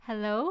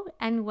Hello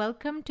and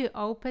welcome to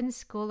Open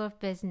School of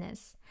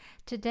Business.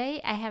 Today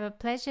I have a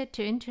pleasure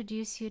to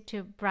introduce you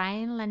to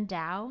Brian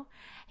Landau.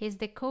 He's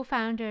the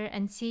co-founder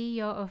and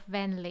CEO of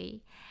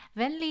Venly.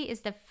 Venly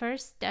is the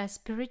first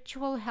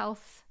spiritual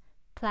health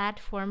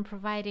platform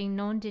providing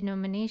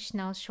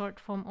non-denominational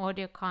short-form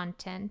audio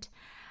content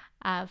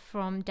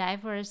from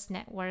diverse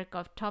network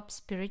of top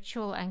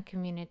spiritual and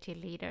community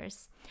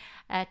leaders.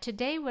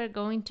 Today we're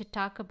going to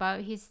talk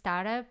about his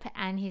startup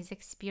and his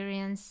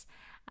experience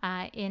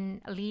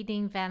in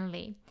leading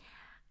Venly.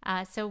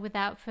 So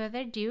without further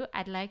ado,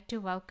 I'd like to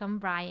welcome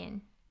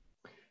Brian.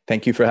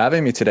 Thank you for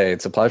having me today.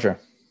 It's a pleasure.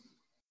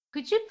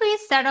 Could you please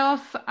start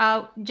off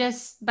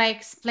just by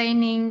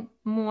explaining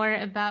more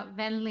about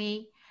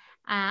Venly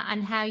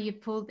and how you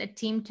pulled a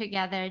team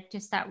together to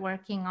start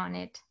working on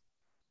it?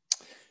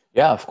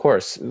 Yeah, of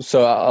course.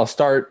 So I'll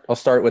start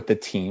with the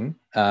team,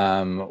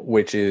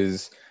 which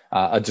is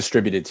a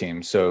distributed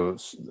team. So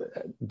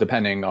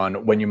depending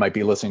on when you might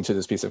be listening to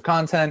this piece of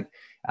content,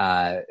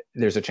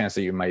 there's a chance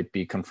that you might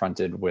be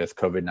confronted with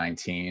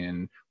COVID-19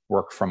 and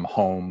work from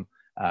home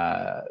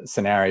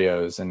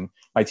scenarios. And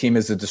my team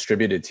is a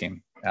distributed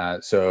team.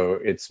 So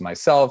it's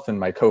myself and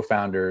my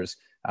co-founders.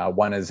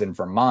 One is in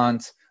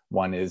Vermont,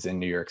 one is in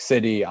New York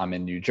City. I'm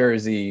in New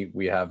Jersey.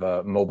 We have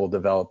a mobile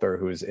developer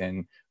who's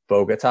in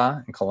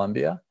Bogota in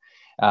Colombia.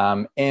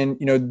 And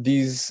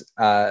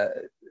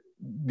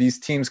these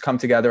teams come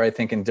together, I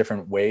think, in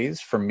different ways.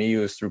 For me, it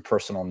was through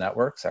personal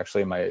networks.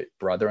 Actually, my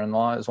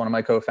brother-in-law is one of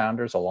my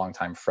co-founders. A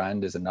longtime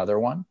friend is another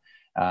one.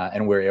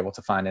 And we're able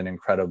to find an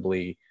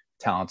incredibly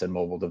talented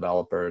mobile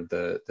developer,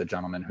 the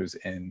gentleman who's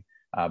in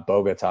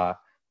Bogota,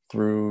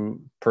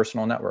 through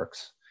personal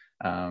networks.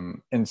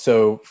 And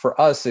so for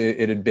us,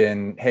 it had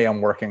been, hey,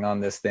 I'm working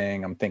on this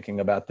thing. I'm thinking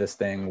about this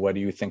thing. What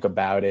do you think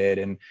about it?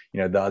 And,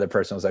 the other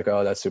person was like,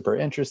 oh, that's super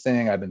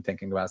interesting. I've been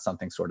thinking about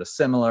something sort of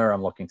similar.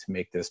 I'm looking to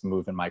make this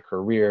move in my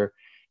career.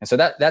 And so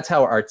that's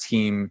how our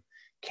team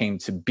came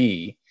to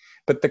be.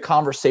 But the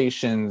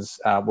conversations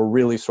were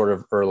really sort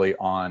of early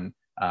on,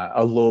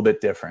 a little bit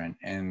different.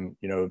 And,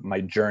 my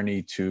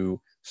journey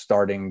to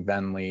starting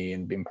Venly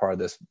and being part of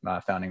this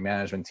founding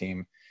management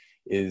team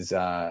is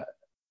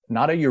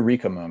not a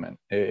eureka moment.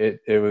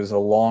 It was a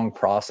long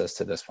process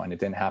to this point. It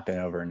didn't happen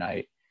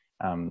overnight.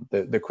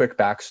 The quick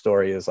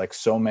backstory is, like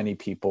so many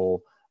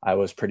people, I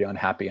was pretty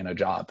unhappy in a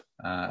job.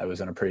 I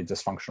was in a pretty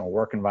dysfunctional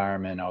work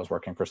environment. I was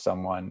working for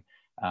someone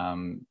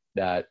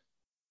that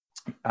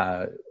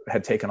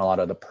had taken a lot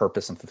of the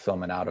purpose and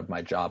fulfillment out of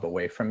my job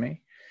away from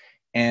me.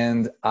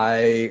 And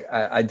I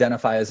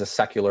identify as a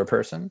secular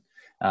person.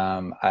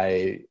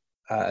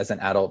 As an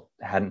adult,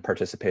 hadn't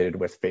participated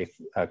with faith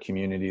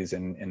communities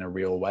in a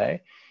real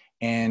way.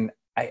 And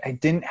I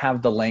didn't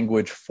have the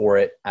language for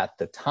it at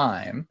the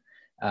time,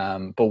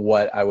 but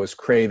what I was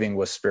craving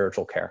was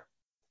spiritual care.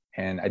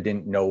 And I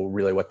didn't know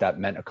really what that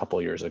meant a couple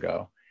of years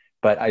ago.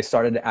 But I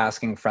started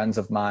asking friends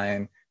of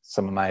mine,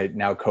 some of my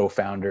now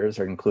co-founders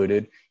are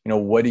included,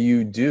 what do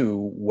you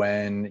do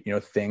when,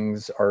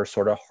 things are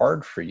sort of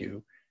hard for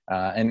you?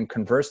 And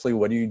conversely,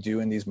 what do you do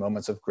in these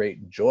moments of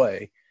great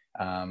joy,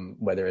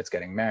 whether it's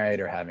getting married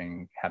or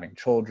having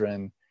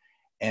children?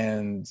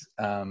 And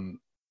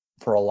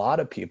for a lot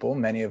of people,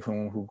 many of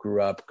whom who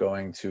grew up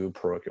going to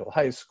parochial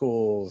high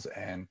schools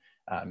and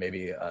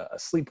maybe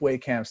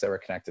sleepaway camps that were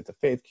connected to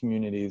faith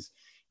communities,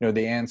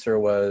 the answer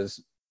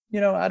was,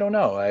 I don't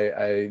know.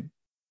 I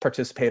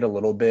participate a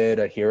little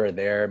bit here or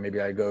there. Maybe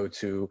I go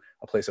to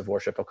a place of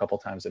worship a couple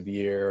times a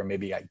year, or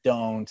maybe I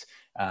don't.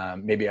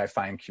 Maybe I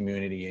find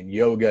community in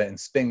yoga and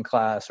spin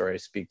class, or I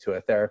speak to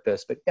a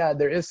therapist. But yeah,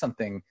 there is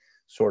something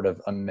sort of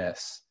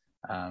amiss.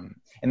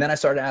 And then I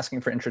started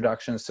asking for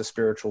introductions to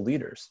spiritual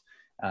leaders.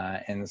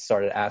 And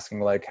started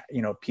asking,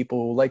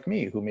 people like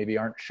me who maybe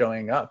aren't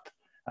showing up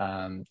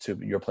to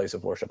your place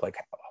of worship, like,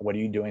 what are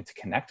you doing to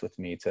connect with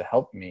me, to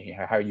help me?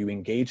 How are you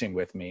engaging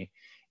with me?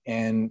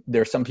 And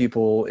there are some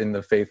people in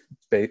the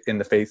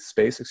faith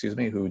space,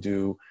 who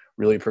do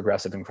really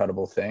progressive,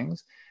 incredible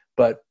things.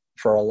 But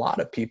for a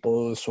lot of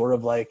people, it was sort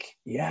of like,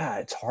 yeah,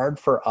 it's hard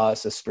for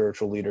us as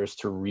spiritual leaders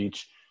to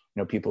reach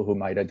people who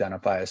might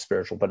identify as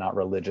spiritual but not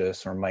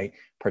religious, or might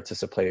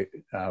participate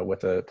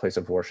with a place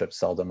of worship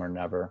seldom or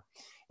never.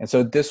 And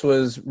so this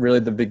was really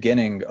the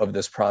beginning of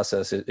this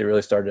process. It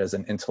really started as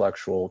an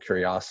intellectual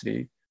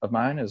curiosity of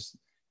mine, as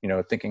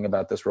thinking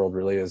about this world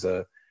really as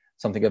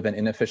something of an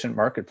inefficient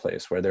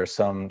marketplace where there's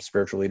some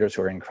spiritual leaders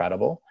who are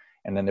incredible,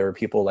 and then there are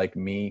people like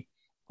me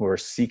who are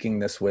seeking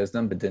this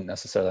wisdom but didn't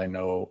necessarily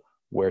know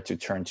where to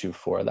turn to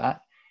for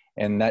that.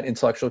 And that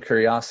intellectual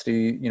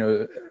curiosity,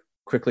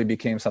 quickly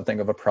became something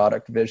of a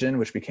product vision,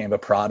 which became a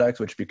product,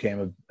 which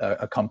became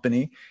a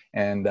company.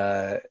 And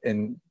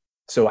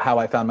so how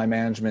I found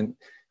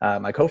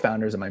my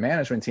co-founders and my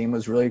management team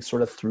was really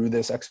sort of through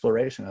this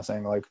exploration of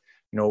saying,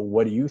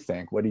 what do you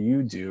think? What do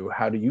you do?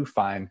 How do you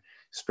find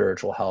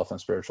spiritual health and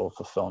spiritual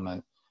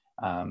fulfillment?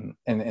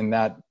 And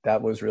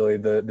that was really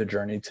the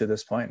journey to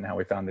this point, and how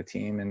we found the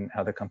team and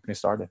how the company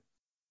started.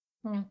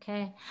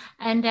 Okay.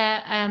 And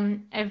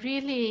I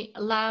really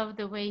love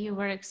the way you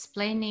were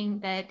explaining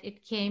that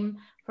it came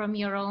from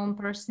your own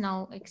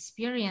personal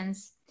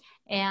experience.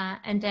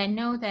 And I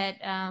know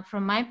that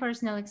from my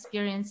personal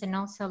experience, and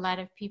also a lot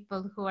of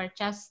people who are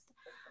just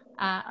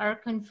are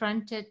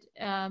confronted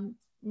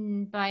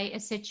by a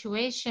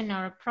situation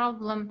or a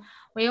problem,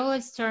 we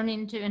always turn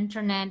into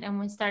internet and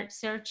we start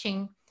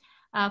searching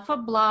for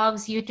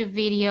blogs, YouTube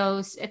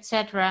videos,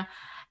 etc.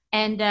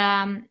 And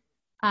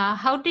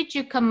how did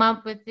you come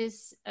up with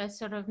this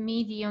sort of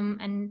medium,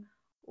 and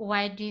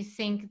why do you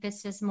think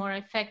this is more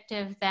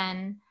effective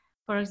than,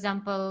 for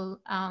example,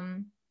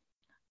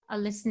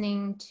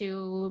 listening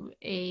to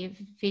a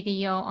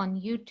video on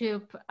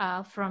YouTube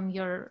from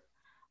your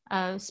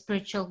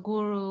spiritual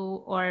guru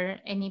or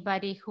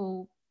anybody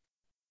who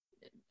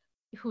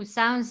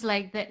sounds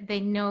like that they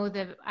know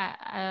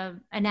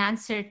an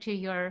answer to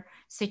your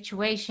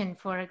situation,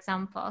 for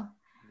example?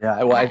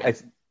 Yeah, well,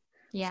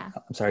 yeah.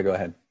 I'm sorry, go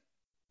ahead.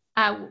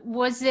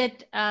 Was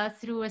it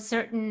through a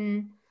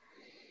certain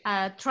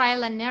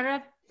trial and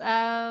error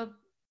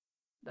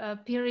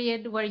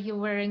period where you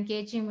were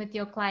engaging with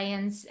your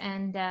clients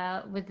and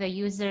with the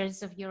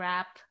users of your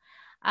app,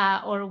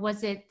 or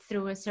was it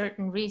through a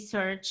certain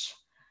research?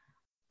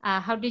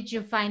 How did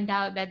you find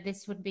out that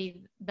this would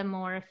be the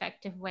more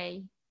effective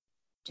way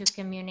to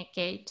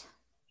communicate?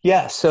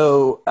 Yeah,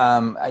 so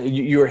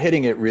you were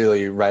hitting it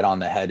really right on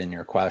the head in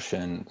your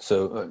question.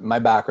 So my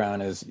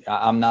background is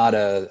I'm not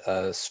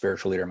a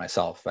spiritual leader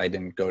myself. I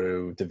didn't go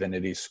to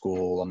divinity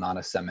school. I'm not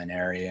a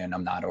seminarian.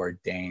 I'm not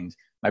ordained.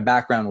 My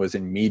background was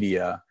in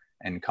media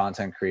and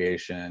content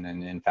creation.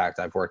 And in fact,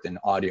 I've worked in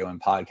audio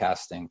and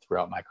podcasting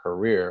throughout my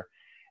career.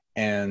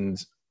 And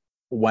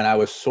when I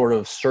was sort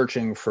of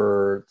searching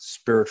for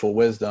spiritual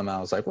wisdom, I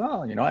was like,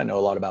 well, I know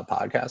a lot about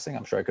podcasting.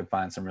 I'm sure I could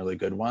find some really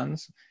good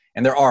ones.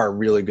 And there are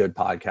really good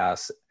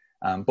podcasts.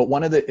 But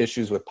one of the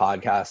issues with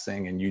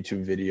podcasting and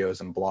YouTube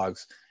videos and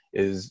blogs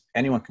is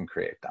anyone can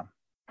create them,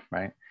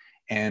 right?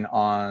 And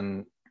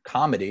on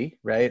comedy,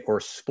 right, or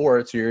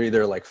sports, you're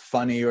either like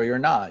funny or you're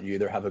not. You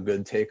either have a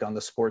good take on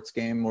the sports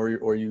game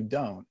or you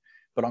don't.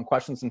 But on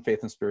questions in faith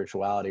and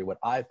spirituality, what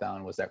I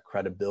found was that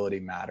credibility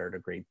mattered a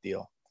great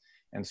deal.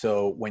 And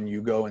so when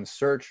you go and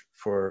search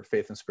for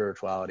faith and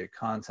spirituality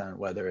content,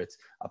 whether it's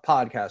a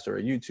podcast or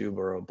a YouTube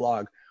or a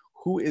blog,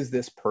 who is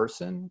this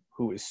person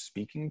who is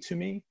speaking to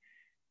me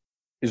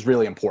is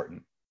really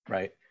important,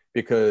 right?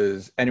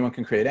 Because anyone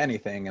can create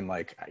anything. And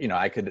I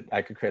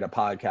could create a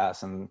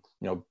podcast and,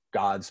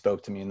 God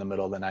spoke to me in the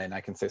middle of the night and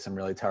I can say some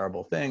really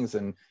terrible things.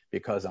 And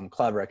because I'm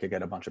clever, I could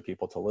get a bunch of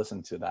people to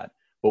listen to that.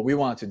 What we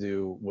wanted to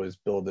do was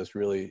build this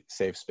really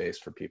safe space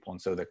for people.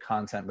 And so the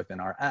content within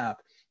our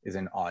app is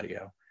in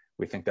audio.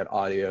 We think that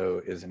audio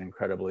is an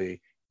incredibly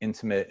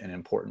intimate and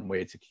important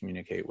way to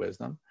communicate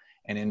wisdom.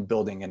 And in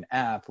building an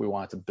app, we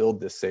wanted to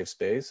build this safe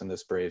space and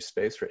this brave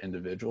space for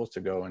individuals to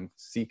go and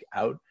seek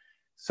out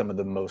some of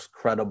the most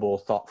credible,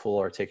 thoughtful,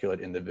 articulate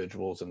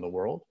individuals in the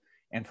world,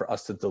 and for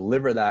us to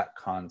deliver that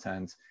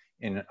content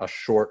in a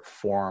short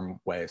form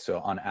way. So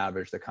on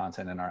average, the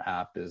content in our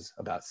app is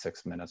about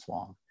 6 minutes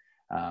long.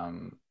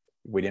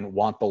 We didn't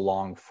want the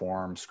long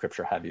form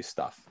scripture heavy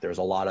stuff. There's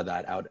a lot of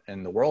that out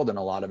in the world and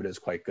a lot of it is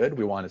quite good.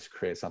 We wanted to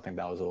create something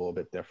that was a little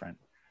bit different.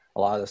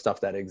 A lot of the stuff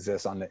that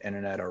exists on the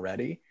internet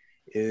already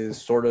is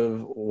sort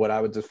of what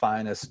I would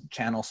define as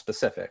channel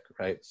specific,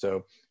 right?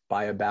 So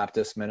by a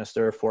Baptist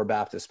minister for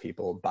Baptist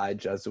people, by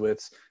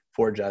Jesuits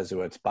for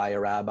Jesuits, by a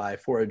rabbi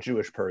for a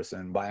Jewish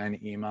person, by an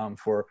imam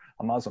for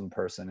a Muslim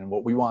person. And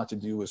what we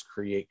wanted to do was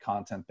create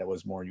content that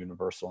was more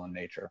universal in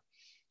nature.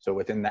 So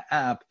within the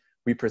app,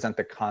 we present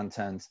the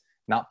content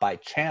not by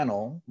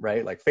channel,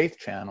 right? Like faith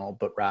channel,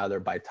 but rather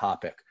by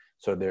topic.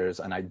 So there's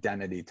an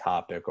identity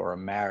topic or a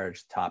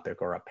marriage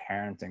topic or a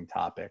parenting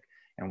topic.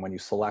 And when you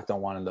select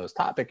on one of those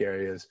topic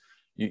areas,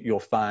 you'll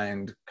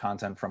find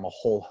content from a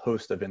whole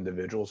host of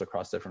individuals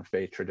across different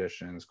faith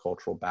traditions,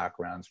 cultural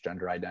backgrounds,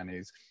 gender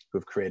identities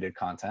who've created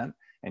content.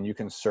 And you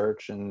can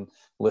search and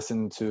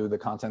listen to the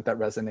content that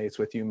resonates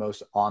with you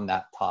most on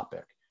that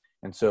topic.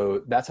 And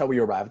so that's how we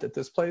arrived at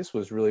this place,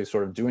 was really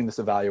sort of doing this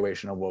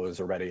evaluation of what was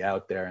already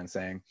out there and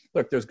saying,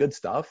 look, there's good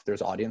stuff.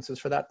 There's audiences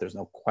for that. There's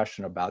no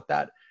question about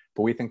that.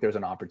 But we think there's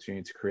an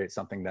opportunity to create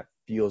something that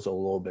feels a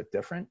little bit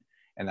different.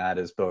 And that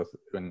is both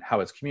in how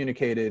it's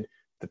communicated,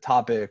 the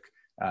topic,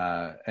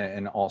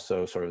 and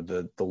also sort of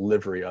the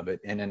delivery of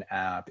it in an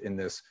app in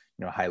this,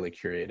 highly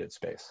curated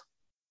space.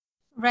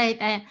 Right.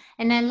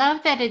 And I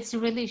love that it's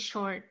really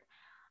short.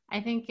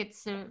 I think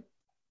it's a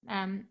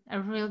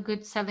real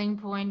good selling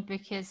point,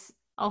 because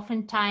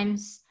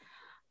oftentimes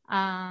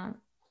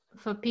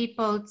for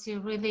people to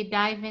really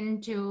dive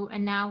into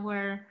an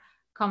hour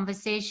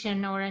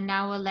conversation or an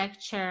hour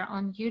lecture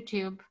on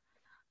YouTube,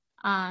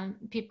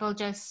 people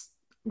just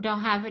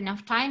don't have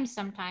enough time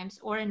sometimes,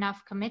 or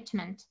enough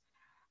commitment.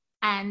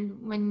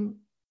 And when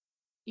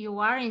you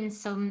are in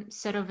some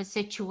sort of a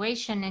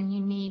situation and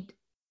you need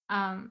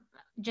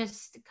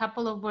just a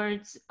couple of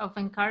words of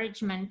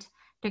encouragement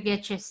to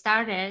get you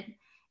started,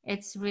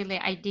 it's really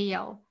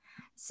ideal.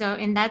 So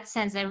in that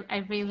sense,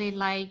 I really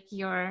like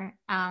your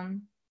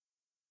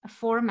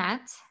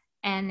format,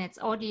 and it's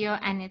audio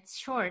and it's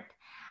short.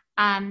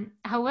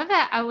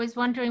 However, I was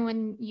wondering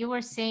when you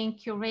were saying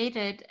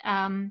curated,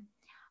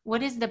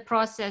 what is the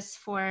process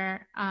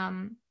for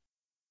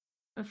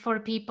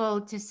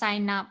people to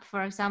sign up?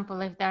 For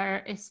example, if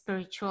they're a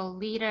spiritual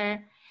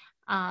leader,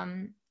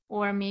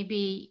 or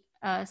maybe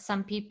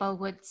some people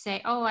would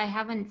say, "Oh, I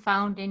haven't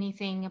found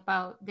anything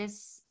about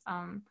this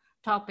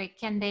topic."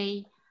 Can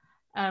they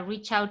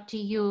reach out to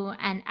you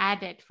and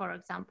add it, for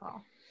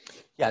example?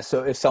 Yeah,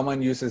 so if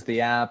someone uses the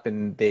app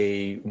and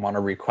they want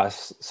to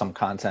request some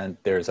content,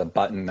 there's a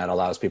button that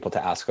allows people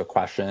to ask a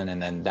question,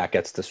 and then that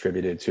gets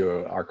distributed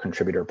to our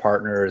contributor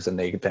partners, and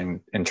they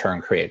then in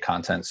turn create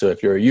content. So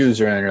if you're a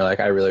user and you're like,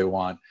 I really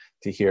want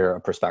to hear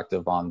a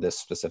perspective on this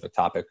specific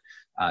topic,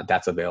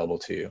 that's available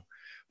to you.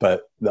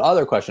 But the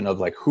other question of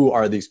like, who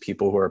are these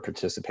people who are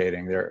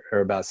participating? There are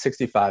about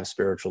 65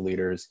 spiritual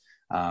leaders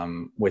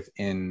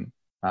within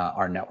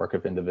our network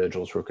of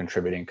individuals who are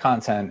contributing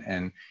content.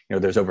 And,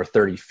 there's over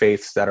 30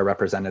 faiths that are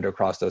represented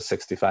across those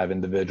 65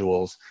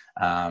 individuals.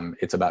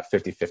 It's about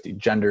 50-50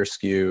 gender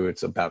skew.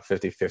 It's about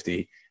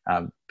 50-50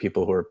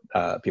 people who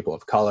are people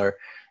of color.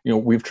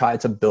 We've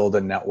tried to build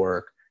a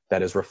network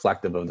that is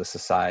reflective of the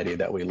society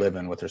that we live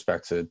in with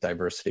respect to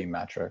diversity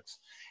metrics.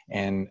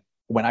 And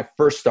when I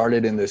first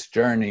started in this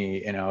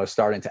journey, I was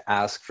starting to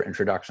ask for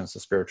introductions to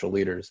spiritual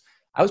leaders.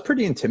 I was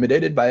pretty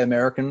intimidated by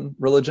American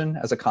religion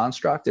as a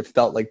construct. It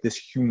felt like this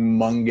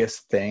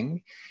humongous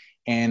thing.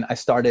 And I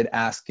started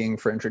asking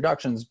for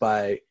introductions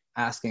by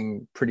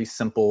asking pretty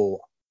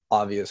simple,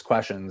 obvious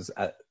questions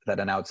that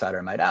an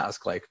outsider might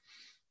ask, like,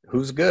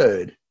 who's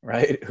good,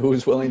 right?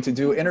 Who's willing to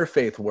do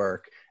interfaith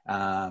work?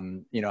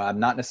 I'm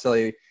not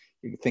necessarily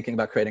thinking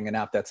about creating an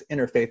app that's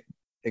interfaith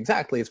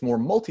exactly. It's more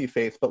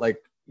multi-faith, but like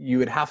you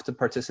would have to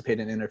participate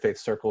in interfaith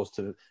circles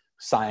to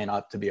sign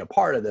up to be a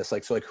part of this.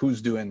 So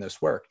who's doing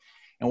this work?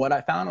 And what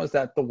I found was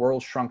that the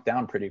world shrunk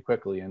down pretty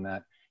quickly, and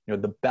that,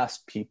 the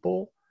best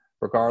people,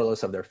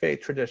 regardless of their faith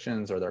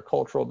traditions or their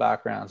cultural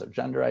backgrounds or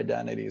gender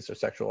identities or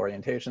sexual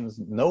orientations,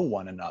 know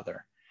one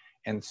another.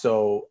 And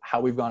so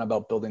how we've gone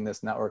about building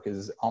this network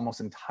is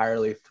almost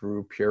entirely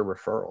through peer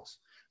referrals.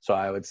 So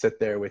I would sit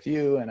there with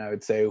you and I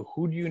would say,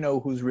 who do you know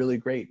who's really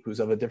great,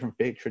 who's of a different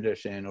faith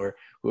tradition or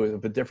who is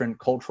of a different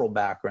cultural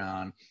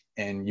background?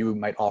 And you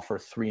might offer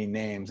 3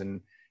 names,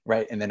 and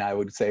then I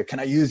would say, can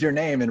I use your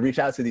name and reach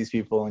out to these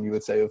people? And you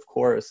would say, of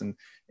course.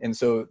 And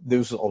so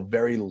this was a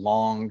very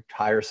long,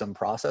 tiresome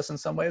process in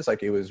some ways.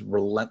 Like it was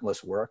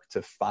relentless work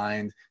to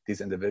find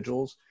these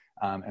individuals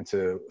and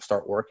to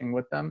start working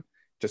with them,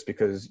 just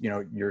because,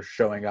 you're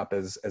showing up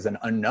as an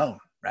unknown,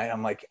 right?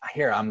 I'm like,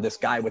 here, I'm this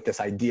guy with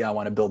this idea. I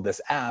want to build this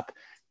app.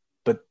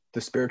 But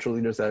the spiritual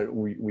leaders that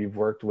we've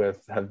worked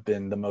with have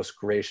been the most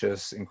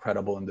gracious,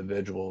 incredible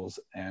individuals.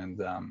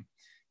 And,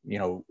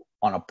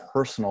 on a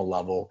personal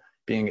level,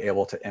 being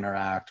able to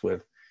interact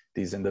with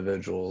these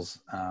individuals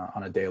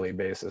on a daily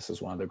basis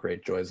is one of the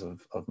great joys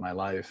of my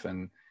life.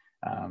 And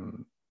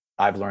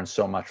I've learned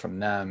so much from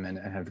them and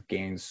have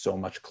gained so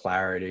much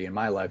clarity in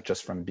my life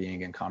just from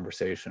being in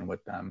conversation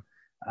with them,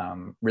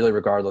 really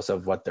regardless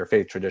of what their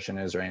faith tradition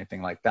is or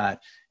anything like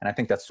that. And I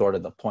think that's sort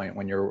of the point.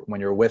 When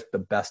you're with the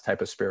best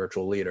type of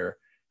spiritual leader,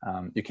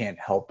 you can't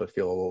help but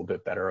feel a little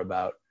bit better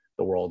about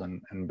the world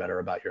and better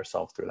about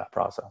yourself through that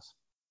process.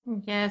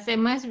 Yes, it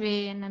must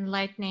be an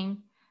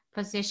enlightening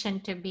position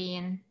to be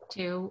in,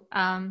 to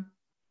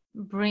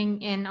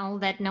bring in all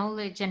that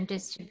knowledge and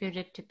distribute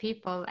it to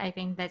people. I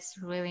think that's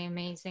really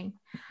amazing.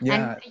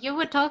 Yeah. And you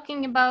were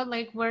talking about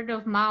like word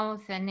of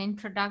mouth and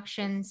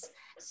introductions.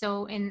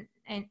 So in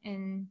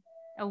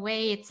a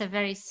way, it's a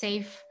very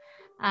safe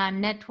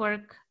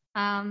network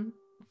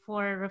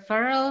for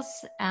referrals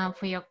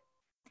for your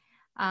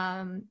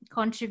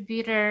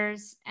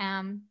contributors.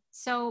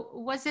 So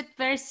was it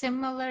very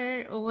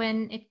similar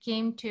when it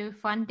came to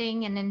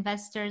funding and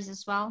investors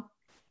as well?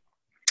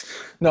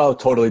 No,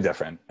 totally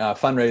different.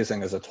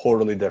 Fundraising is a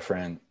totally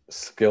different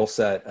skill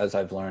set, as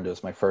I've learned. It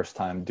was my first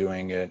time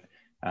doing it.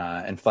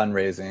 And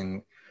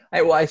fundraising,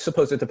 I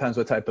suppose it depends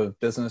what type of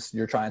business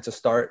you're trying to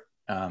start.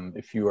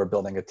 If you are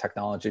building a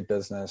technology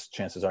business,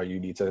 chances are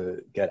you need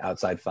to get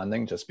outside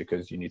funding just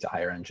because you need to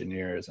hire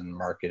engineers and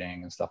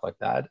marketing and stuff like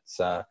that.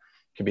 It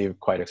can be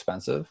quite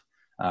expensive,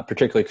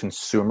 particularly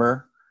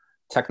consumer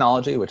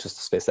technology, which is the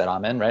space that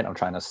I'm in, right? I'm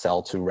trying to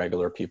sell to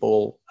regular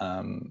people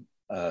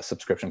a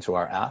subscription to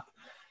our app.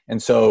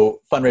 And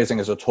so fundraising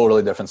is a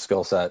totally different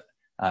skill set,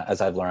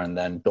 as I've learned,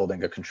 than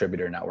building a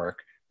contributor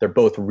network. They're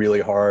both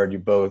really hard.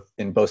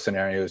 In both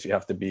scenarios, you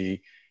have to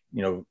be,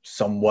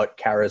 somewhat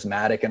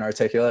charismatic and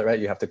articulate, right?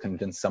 You have to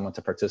convince someone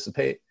to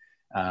participate.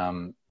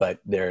 But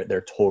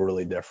they're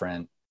totally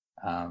different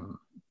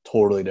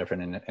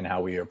in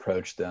how we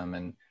approach them,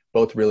 and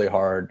both really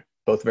hard,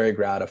 both very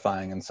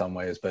gratifying in some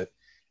ways. But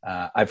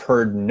I've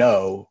heard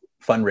no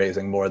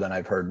fundraising more than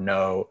I've heard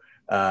no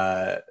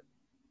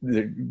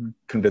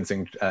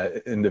convincing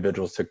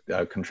individuals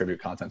to contribute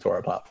content to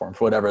our platform,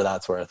 for whatever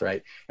that's worth,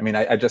 right? I mean,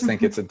 I just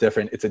think it's a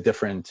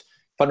different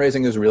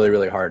fundraising is really,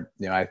 really hard.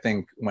 I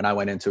think when I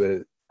went into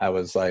it, I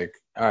was like,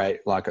 all right,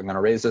 look, I'm going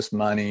to raise this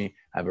money.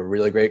 I have a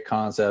really great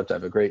concept. I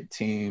have a great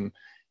team.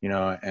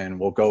 and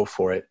we'll go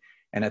for it.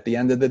 And at the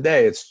end of the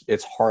day,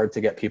 it's hard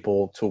to get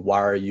people to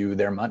wire you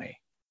their money,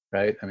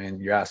 right? I mean,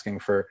 you're asking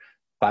for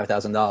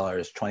 $5,000,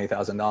 $20,000,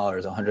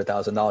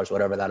 $100,000,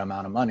 whatever that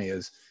amount of money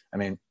is. I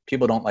mean,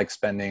 people don't like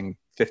spending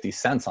 50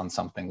 cents on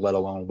something, let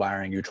alone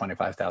wiring you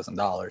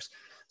 $25,000.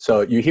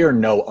 So you hear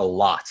no a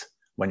lot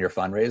when you're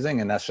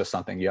fundraising, and that's just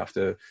something you have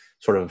to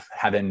sort of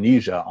have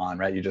amnesia on,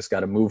 right? You just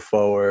got to move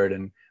forward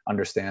and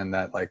understand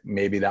that like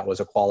maybe that was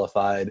a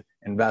qualified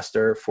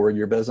investor for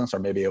your business, or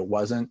maybe it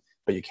wasn't,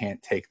 but you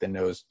can't take the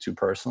no's too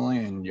personally,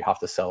 and you have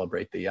to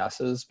celebrate the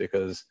yeses,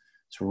 because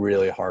it's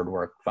really hard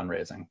work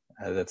fundraising.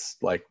 That's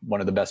like one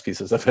of the best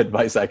pieces of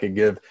advice I could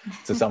give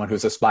to someone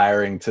who's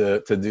aspiring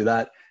to do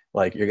that.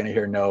 Like, you're going to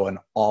hear no an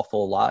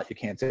awful lot. You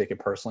can't take it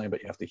personally,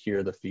 but you have to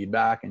hear the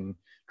feedback and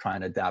try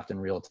and adapt in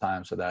real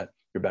time so that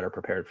you're better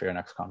prepared for your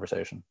next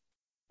conversation.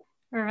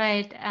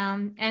 Right.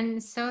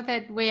 And so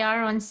that we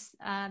are on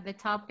the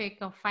topic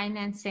of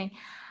financing,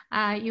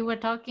 you were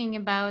talking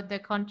about the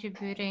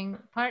contributing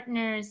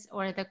partners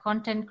or the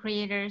content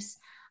creators.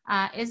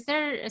 Is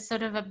there a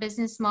sort of a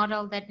business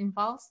model that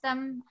involves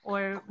them,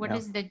 or what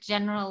is the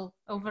general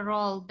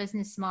overall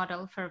business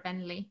model for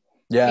Venly?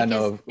 Yeah,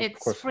 because no,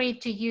 it's free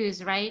to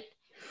use, right?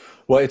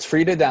 Well, it's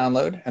free to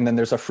download, and then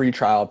there's a free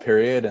trial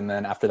period. And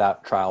then after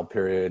that trial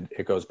period,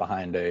 it goes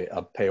behind a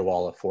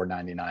paywall of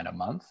 $4.99 a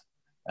month.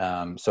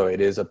 So it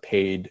is a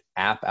paid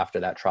app after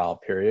that trial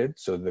period.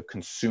 So the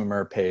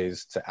consumer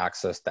pays to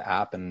access the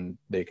app, and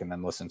they can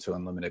then listen to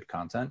unlimited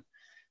content.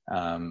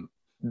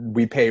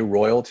 We pay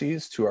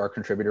royalties to our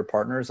contributor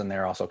partners, and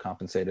they're also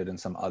compensated in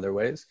some other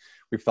ways.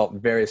 We felt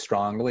very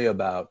strongly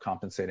about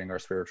compensating our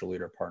spiritual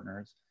leader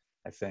partners.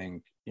 I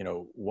think,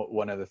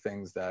 one of the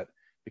things that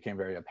became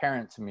very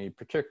apparent to me,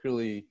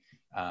 particularly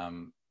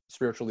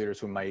spiritual leaders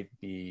who might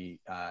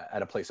be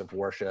at a place of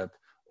worship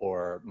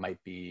or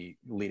might be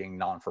leading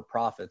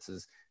non-for-profits,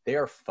 is they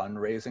are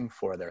fundraising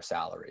for their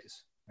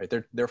salaries, right?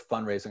 They're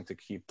fundraising to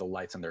keep the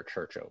lights in their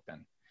church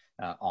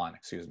on.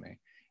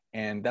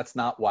 And that's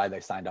not why they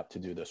signed up to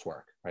do this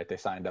work, right? They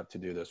signed up to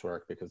do this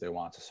work because they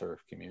want to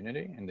serve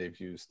community, and they've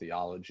used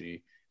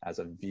theology as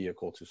a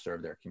vehicle to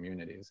serve their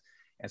communities.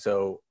 And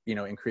so,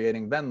 in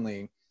creating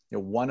Venly,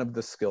 one of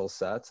the skill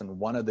sets and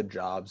one of the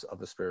jobs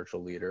of a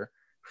spiritual leader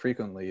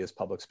frequently is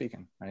public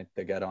speaking, right?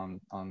 They get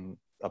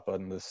up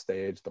on the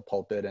stage, the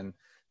pulpit, and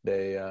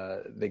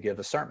they give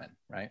a sermon,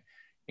 right?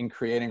 In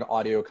creating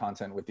audio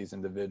content with these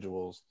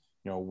individuals,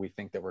 we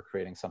think that we're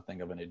creating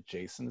something of an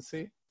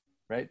adjacency,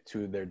 right,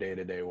 to their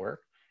day-to-day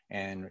work.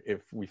 And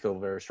if we feel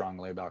very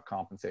strongly about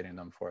compensating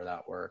them for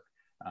that work,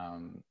 I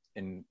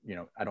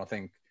don't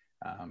think,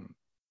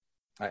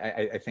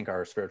 I think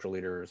our spiritual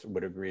leaders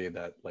would agree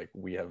that like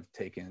we have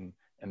taken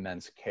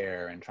immense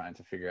care in trying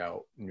to figure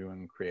out new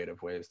and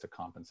creative ways to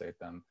compensate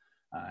them.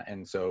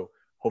 And so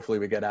hopefully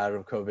we get out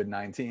of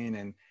COVID-19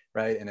 and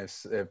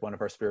if one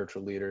of our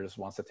spiritual leaders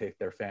wants to take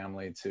their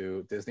family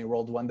to Disney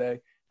World one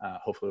day,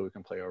 hopefully we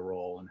can play a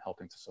role in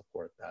helping to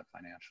support that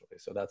financially.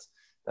 So that's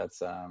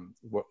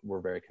we're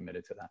very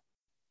committed to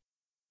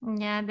that.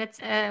 Yeah,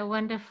 that's a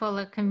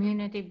wonderful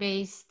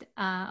community-based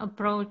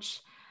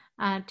approach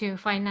to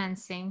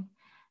financing.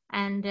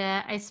 And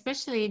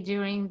especially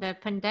during the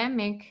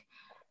pandemic,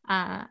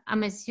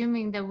 I'm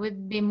assuming there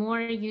would be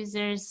more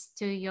users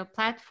to your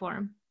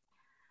platform.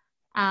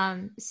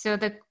 So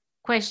the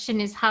question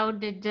is, how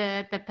did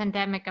the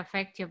pandemic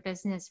affect your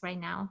business right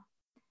now?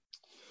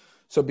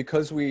 So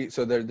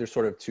there's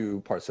sort of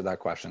two parts to that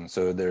question.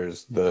 So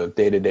there's the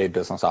day-to-day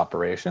business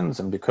operations,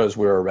 and because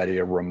we're already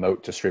a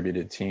remote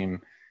distributed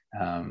team,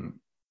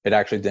 it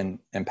actually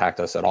didn't impact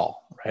us at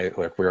all, right?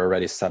 Like, we're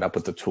already set up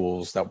with the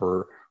tools that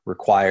were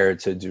required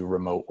to do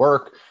remote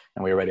work,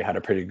 and we already had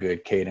a pretty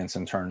good cadence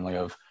internally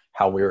of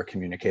how we were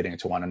communicating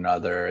to one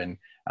another, and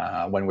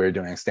when we were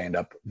doing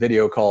stand-up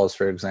video calls,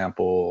 for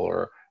example,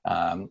 or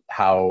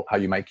how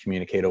you might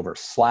communicate over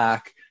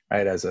Slack,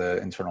 right, as an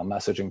internal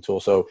messaging tool.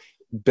 So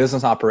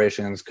business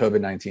operations,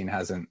 COVID-19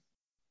 hasn't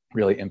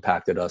really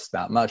impacted us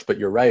that much, but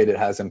you're right, it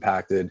has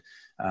impacted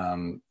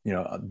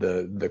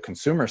the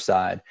consumer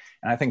side.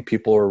 And I think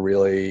people are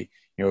really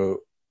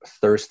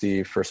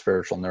thirsty for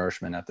spiritual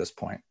nourishment at this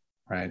point,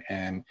 right?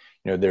 And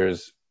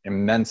there's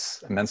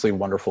immensely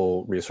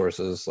wonderful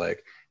resources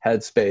like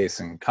Headspace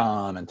and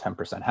Calm and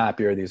 10%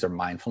 Happier. These are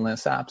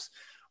mindfulness apps.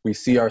 We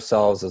see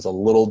ourselves as a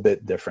little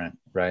bit different,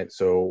 right?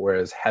 So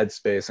whereas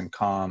Headspace and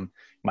Calm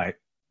might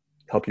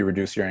help you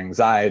reduce your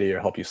anxiety or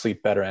help you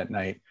sleep better at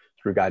night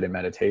through guided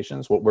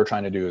meditations, what we're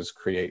trying to do is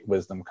create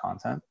wisdom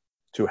content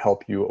to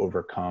help you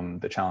overcome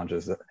the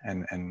challenges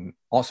and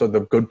also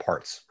the good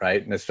parts,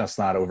 right? And it's just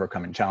not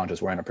overcoming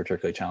challenges. We're in a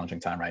particularly challenging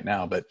time right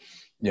now, but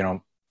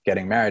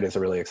getting married is a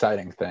really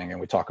exciting thing, and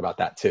we talk about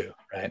that too,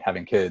 right?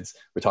 Having kids,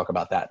 we talk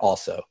about that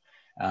also.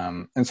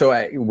 And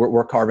so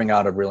we're carving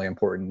out a really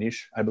important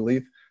niche, I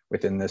believe,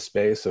 within this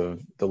space of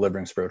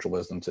delivering spiritual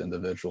wisdom to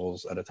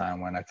individuals at a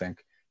time when I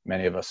think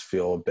many of us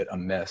feel a bit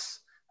amiss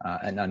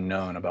and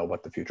unknown about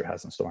what the future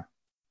has in store.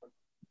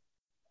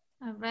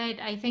 Right.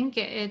 I think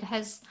it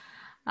has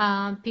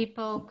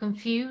people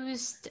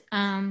confused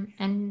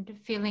and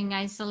feeling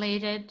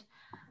isolated,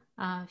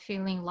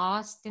 feeling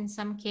lost in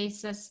some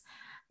cases.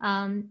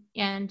 And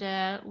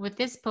with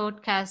this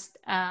podcast,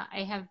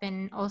 I have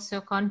been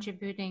also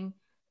contributing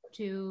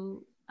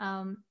to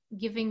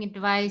giving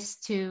advice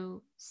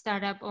to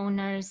startup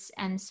owners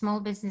and small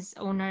business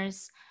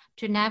owners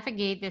to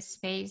navigate this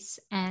space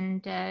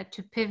and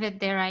to pivot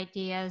their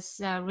ideas,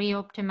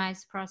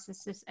 re-optimize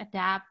processes,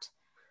 adapt,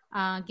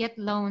 get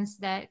loans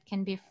that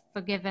can be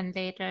forgiven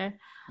later,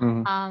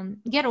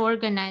 get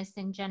organized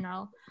in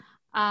general.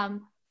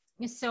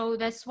 So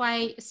that's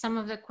why some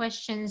of the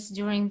questions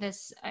during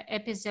this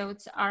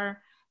episodes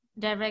are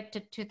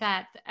directed to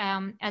that.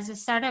 As a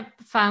startup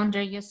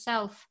founder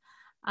yourself,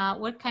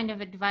 what kind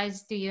of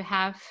advice do you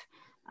have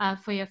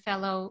for your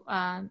fellow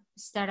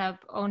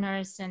startup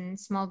owners and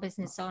small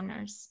business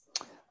owners?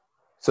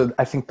 So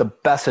I think the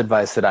best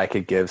advice that I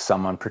could give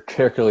someone,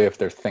 particularly if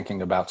they're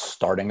thinking about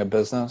starting a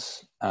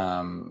business,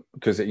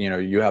 because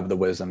you have the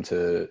wisdom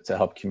to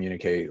help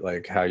communicate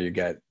like how you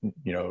get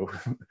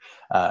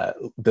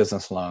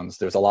business loans.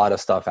 There's a lot of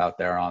stuff out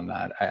there on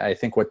that. I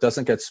think what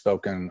doesn't get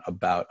spoken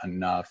about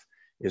enough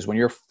is when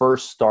you're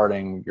first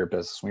starting your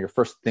business, when you're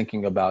first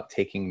thinking about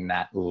taking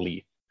that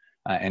leap,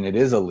 and it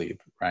is a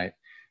leap, right?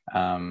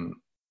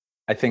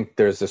 I think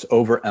there's this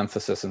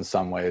overemphasis in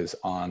some ways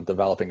on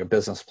developing a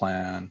business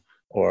plan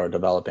or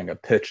developing a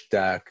pitch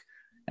deck.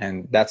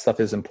 And that stuff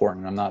is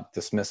important. I'm not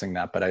dismissing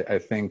that, but I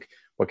think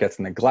what gets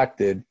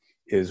neglected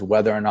is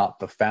whether or not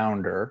the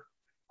founder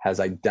has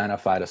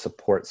identified a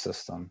support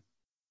system,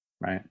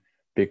 right?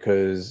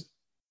 Because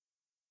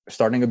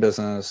starting a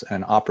business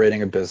and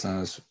operating a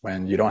business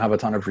when you don't have a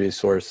ton of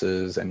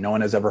resources and no one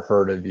has ever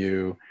heard of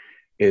you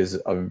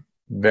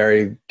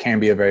can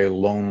be a very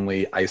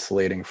lonely,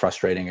 isolating,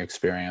 frustrating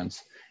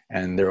experience.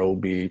 And there will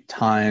be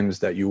times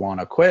that you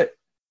want to quit,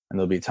 and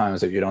there'll be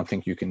times that you don't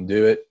think you can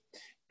do it.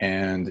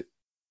 And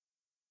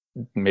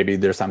maybe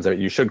there's times that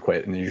you should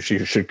quit and you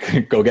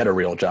should go get a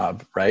real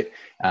job, right?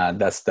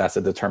 That's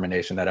a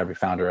determination that every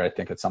founder, I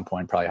think, at some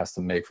point probably has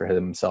to make for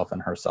himself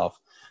and herself.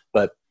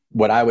 But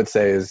what I would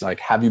say is,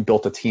 like, have you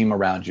built a team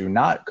around you,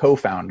 not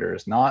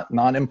co-founders, not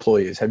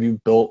employees? Have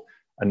you built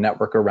a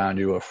network around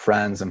you of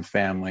friends and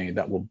family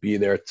that will be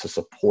there to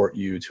support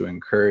you, to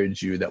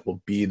encourage you, that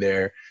will be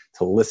there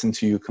to listen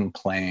to you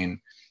complain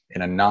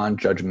in a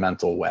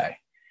non-judgmental way?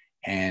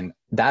 And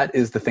that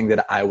is the thing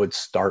that I would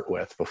start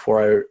with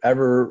before I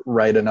ever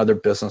write another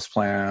business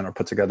plan or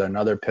put together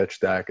another pitch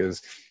deck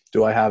is,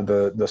 do I have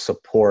the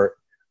support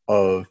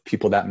of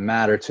people that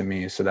matter to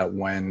me, so that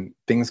when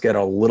things get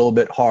a little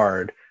bit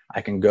hard,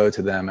 I can go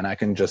to them and I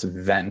can just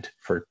vent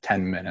for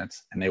 10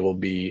 minutes and they will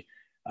be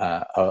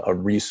a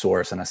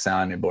resource and a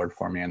sounding board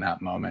for me in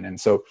that moment. And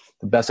so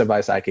the best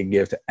advice I could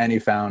give to any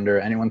founder,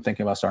 anyone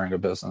thinking about starting a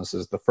business,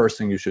 is the first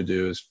thing you should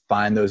do is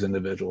find those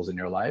individuals in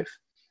your life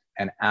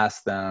and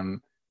ask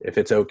them if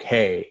it's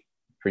okay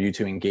for you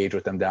to engage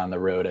with them down the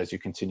road as you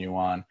continue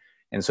on,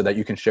 and so that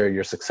you can share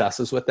your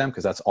successes with them,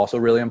 because that's also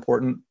really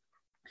important.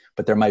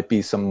 But there might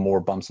be some more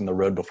bumps in the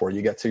road before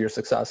you get to your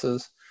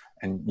successes,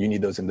 and you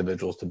need those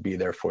individuals to be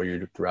there for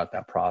you throughout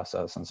that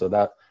process. And so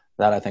that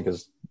I think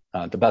is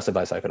the best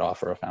advice I could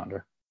offer a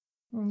founder.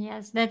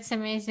 Yes, that's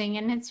amazing.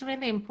 And it's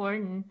really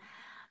important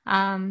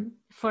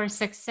for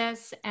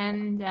success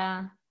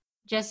and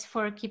just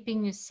for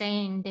keeping you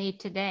sane day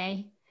to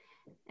day.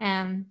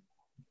 And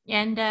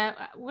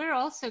we're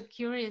also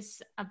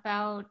curious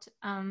about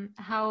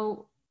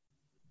how,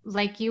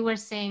 like you were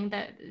saying,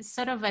 that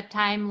sort of a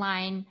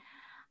timeline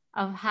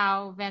of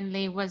how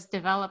Venly was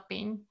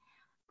developing,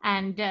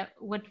 and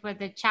what were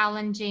the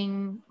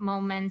challenging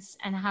moments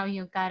and how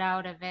you got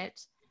out of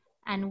it,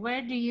 and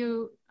where do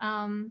you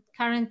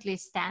currently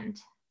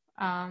stand?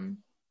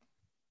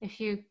 If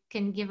you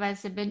can give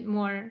us a bit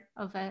more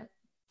of a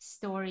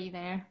story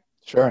there.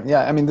 Sure.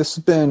 Yeah. I mean, this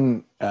has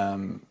been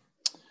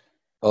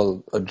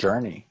a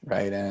journey,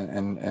 right?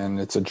 And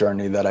it's a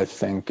journey that I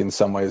think in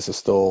some ways is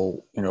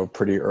still,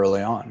 pretty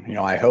early on.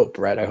 I hope,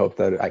 right? I hope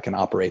that I can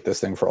operate this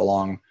thing for a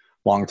long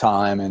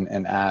time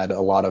and add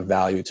a lot of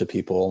value to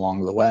people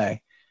along the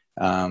way.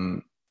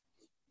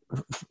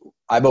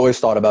 I've always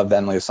thought about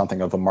Venly as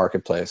something of a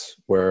marketplace,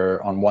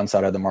 where on one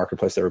side of the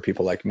marketplace, there were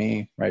people like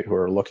me, right, who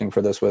are looking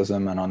for this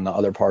wisdom. And on the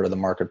other part of the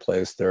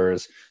marketplace,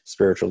 there's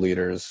spiritual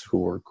leaders who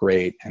were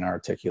great and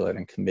articulate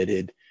and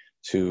committed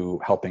to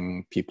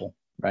helping people,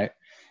 right?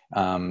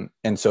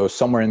 And so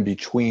somewhere in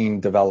between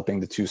developing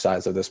the two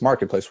sides of this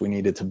marketplace, we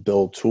needed to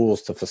build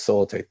tools to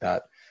facilitate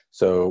that.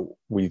 So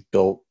we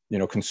built,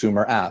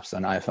 consumer apps,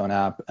 an iPhone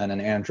app and an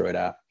Android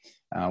app.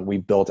 We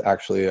built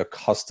actually a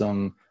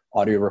custom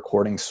audio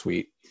recording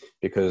suite,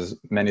 because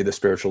many of the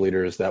spiritual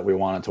leaders that we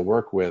wanted to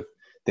work with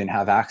didn't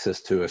have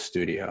access to a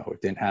studio,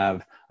 didn't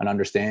have an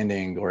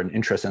understanding or an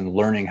interest in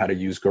learning how to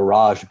use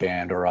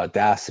GarageBand or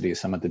Audacity,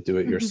 some of the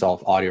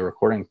do-it-yourself audio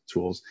recording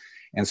tools.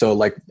 And so,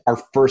 like, our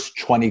first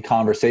 20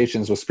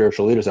 conversations with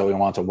spiritual leaders that we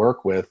want to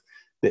work with,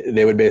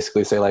 they would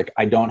basically say, like,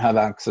 I don't have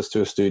access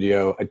to a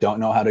studio. I don't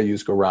know how to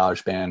use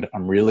GarageBand.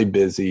 I'm really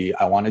busy.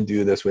 I want to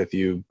do this with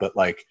you, but,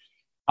 like,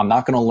 I'm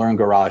not going to learn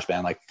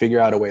GarageBand, like figure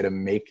out a way to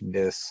make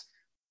this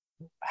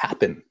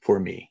happen for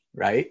me,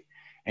 right?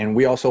 And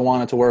we also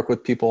wanted to work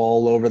with people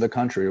all over the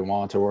country. We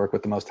wanted to work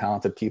with the most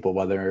talented people,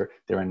 whether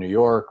they're in New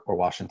York or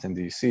Washington,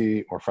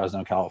 D.C. or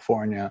Fresno,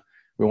 California.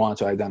 We wanted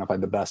to identify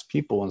the best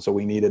people. And so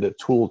we needed a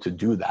tool to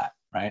do that,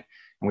 right?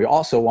 And we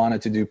also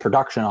wanted to do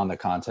production on the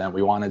content.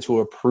 We wanted to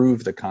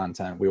approve the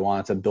content. We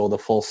wanted to build a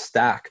full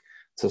stack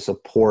to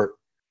support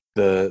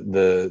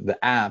the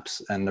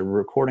apps and the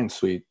recording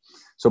suite.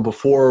 So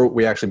before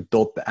we actually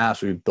built the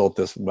apps, we built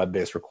this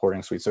web-based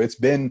recording suite. So it's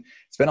been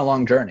a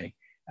long journey,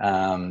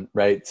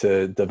 right?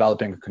 To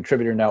developing a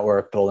contributor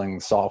network, building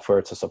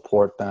software to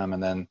support them,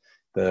 and then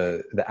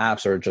the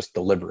apps are just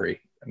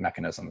delivery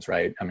mechanisms,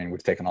 right? I mean,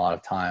 we've taken a lot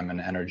of time and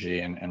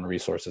energy and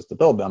resources to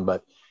build them,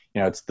 but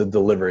it's the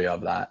delivery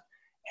of that.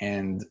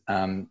 And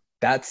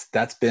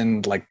that's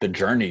been like the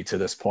journey to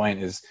this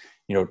point is,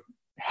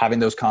 having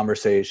those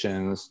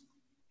conversations,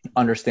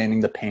 understanding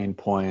the pain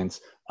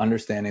points,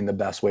 understanding the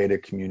best way to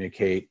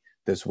communicate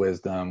this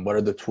wisdom. What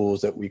are the tools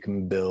that we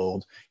can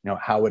build?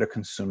 How would a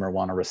consumer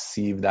want to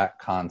receive that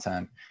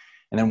content?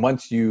 And then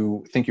once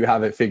you think you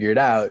have it figured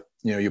out,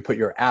 you put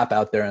your app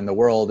out there in the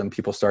world and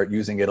people start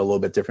using it a little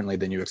bit differently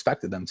than you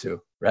expected them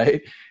to,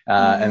 right?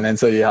 And then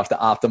so you have to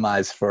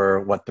optimize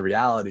for what the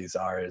realities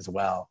are as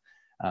well.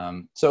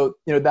 So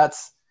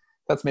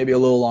that's maybe a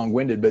little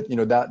long-winded, but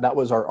that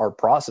was our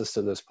process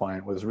to this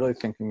point, was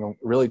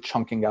really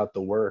chunking out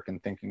the work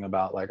and thinking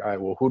about like, all right,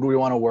 well, who do we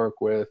want to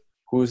work with?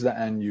 Who's the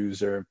end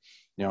user?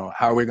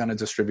 How are we going to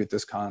distribute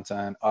this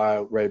content?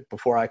 Right,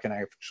 before I can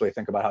actually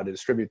think about how to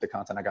distribute the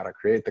content, I got to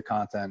create the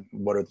content.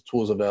 What are the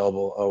tools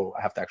available? Oh,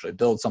 I have to actually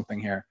build something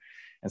here.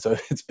 And so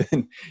it's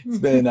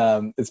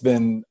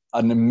been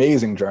an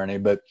amazing journey,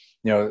 but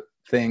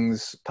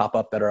things pop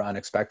up that are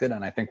unexpected.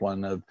 And I think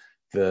one of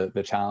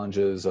the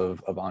challenges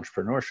of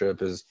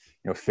entrepreneurship is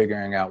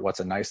figuring out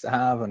what's a nice to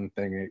have and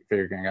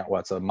figuring out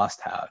what's a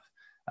must have,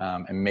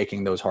 and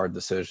making those hard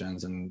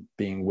decisions and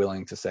being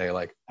willing to say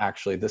like,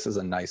 actually this is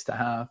a nice to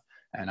have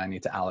and I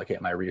need to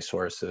allocate my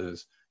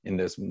resources in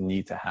this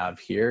need to have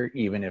here,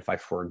 even if I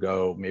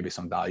forego maybe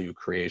some value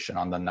creation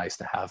on the nice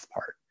to have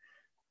part.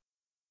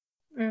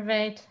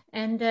 Right.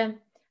 And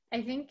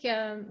I think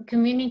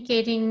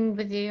communicating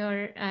with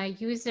your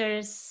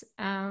users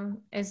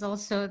is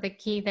also the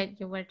key that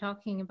you were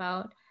talking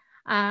about.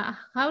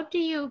 How do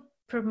you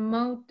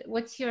promote?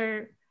 What's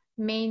your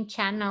main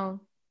channel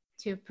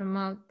to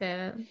promote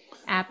the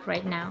app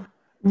right now?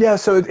 Yeah,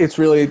 so it's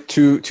really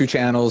two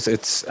channels.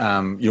 It's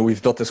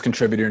we've built this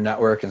contributor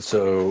network, and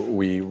so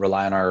we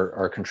rely on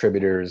our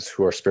contributors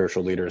who are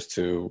spiritual leaders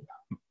to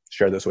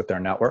share this with their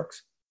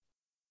networks.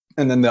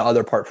 And then the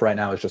other part for right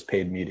now is just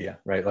paid media,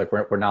 right? Like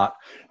we're not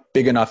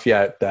big enough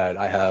yet that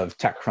I have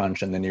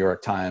TechCrunch and the New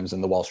York Times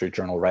and the Wall Street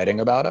Journal writing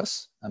about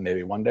us, and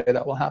maybe one day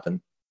that will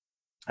happen,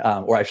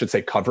 or I should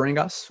say covering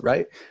us,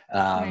 right?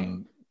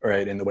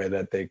 Right, in the way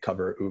that they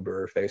cover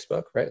Uber or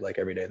Facebook, right? Like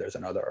every day there's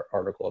another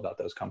article about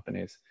those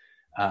companies.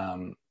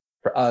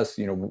 For us,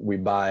 we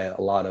buy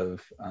a lot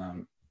of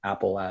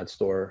Apple Ad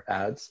Store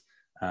ads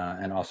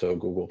and also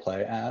Google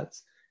Play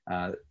ads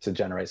to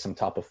generate some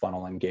top of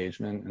funnel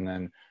engagement. And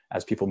then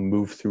as people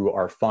move through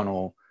our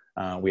funnel,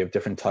 we have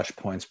different touch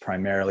points,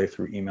 primarily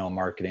through email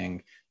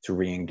marketing, to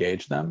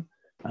re-engage them,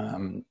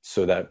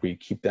 so that we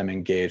keep them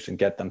engaged and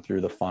get them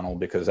through the funnel.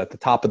 Because at the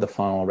top of the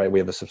funnel, right, we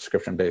have a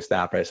subscription-based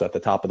app, right? So at the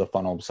top of the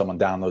funnel, someone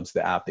downloads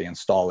the app, they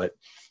install it,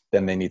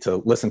 then they need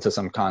to listen to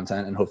some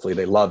content and hopefully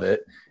they love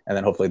it. And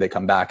then hopefully they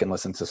come back and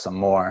listen to some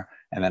more.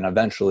 And then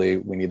eventually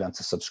we need them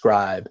to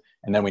subscribe,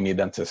 and then we need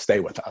them to stay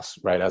with us,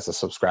 right, as a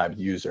subscribed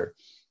user.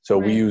 So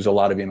we use a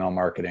lot of email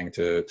marketing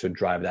to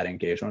drive that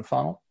engagement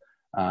funnel.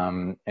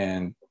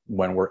 And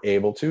when we're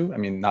able to, I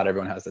mean, not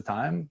everyone has the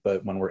time,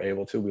 but when we're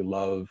able to, we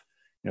love,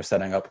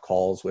 setting up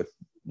calls with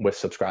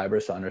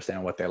subscribers to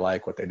understand what they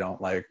like, what they don't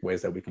like,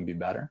 ways that we can be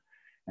better.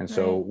 And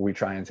so we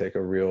try and take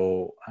a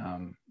real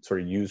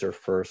sort of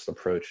user-first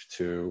approach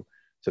to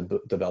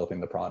developing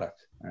the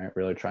product, right?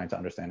 Really trying to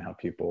understand how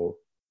people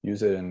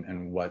use it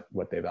and what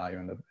they value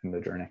in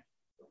the journey.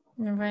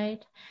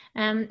 Right.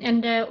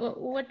 And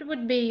what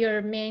would be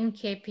your main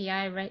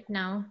KPI right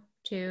now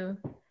to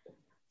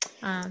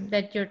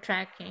that you're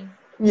tracking?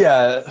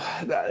 Yeah.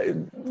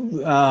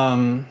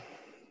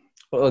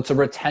 Well, it's a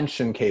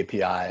retention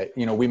KPI.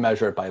 We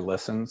measure it by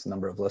listens,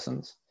 number of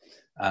listens,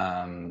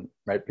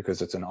 right?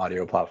 Because it's an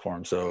audio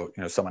platform. So,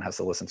 someone has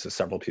to listen to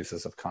several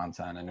pieces of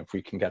content. And if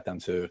we can get them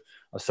to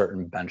a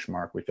certain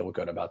benchmark, we feel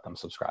good about them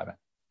subscribing.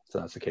 So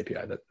that's the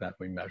KPI that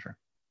we measure.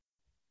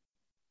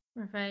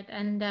 Right.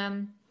 And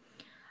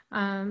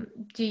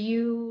do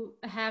you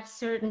have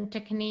certain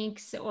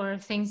techniques or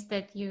things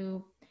that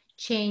you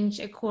change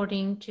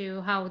according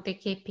to how the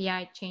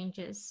KPI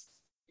changes?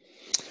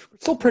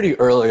 Still pretty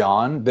early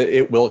on.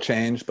 It will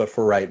change, but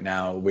for right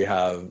now, we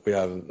have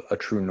a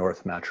true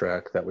north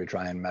metric that we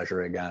try and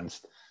measure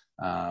against.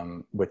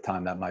 With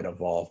time, that might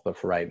evolve, but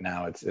for right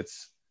now,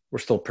 we're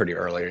still pretty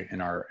early in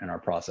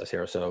our process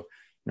here. So,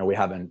 we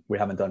haven't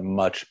done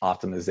much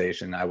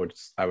optimization.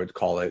 I would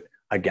call it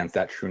against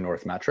that true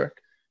north metric.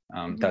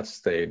 That's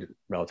stayed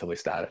relatively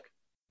static.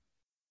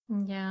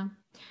 Yeah.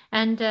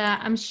 And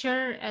I'm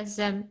sure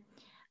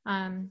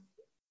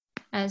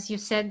as you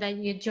said that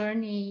your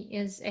journey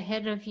is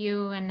ahead of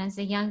you and as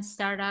a young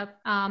startup,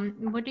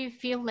 what do you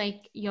feel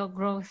like your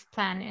growth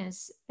plan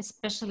is,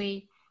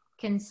 especially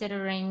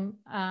considering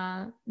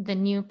the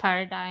new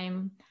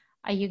paradigm?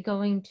 Are you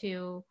going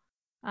to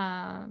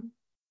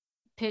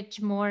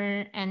pitch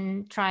more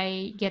and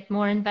try get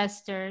more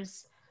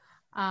investors,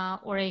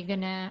 or are you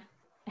going to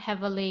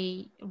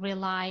heavily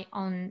rely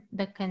on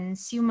the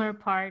consumer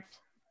part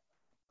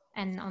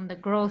and on the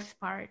growth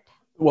part?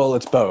 Well,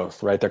 it's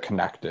both, right? They're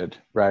connected,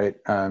 right?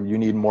 You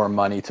need more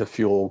money to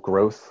fuel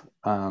growth,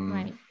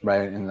 Right.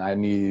 right? And I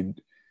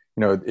need,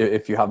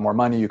 if you have more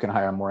money, you can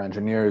hire more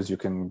engineers, you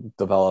can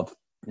develop,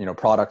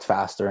 products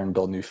faster and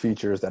build new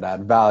features that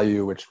add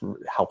value, which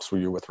helps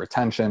you with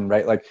retention,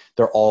 right? Like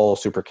they're all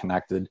super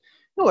connected.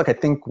 Like I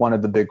think one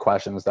of the big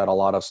questions that a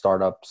lot of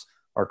startups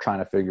are trying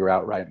to figure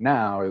out right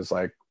now is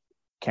like,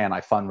 can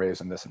I fundraise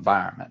in this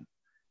environment?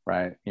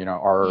 Right.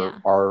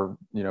 Are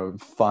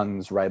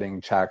funds writing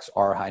checks,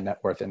 are high net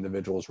worth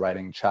individuals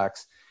writing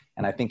checks?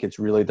 And I think it's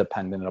really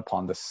dependent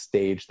upon the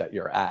stage that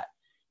you're at.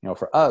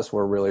 For us,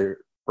 we're really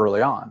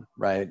early on,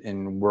 right?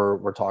 And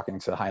we're talking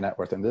to high net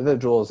worth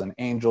individuals and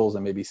angels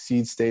and maybe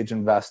seed stage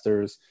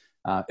investors.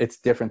 It's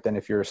different than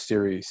if you're a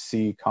Series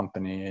C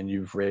company and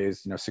you've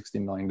raised,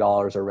 $60 million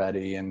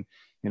already, and,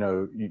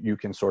 you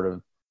can sort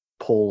of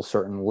pull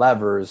certain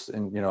levers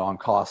and, on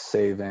cost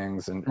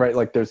savings and right.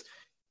 Like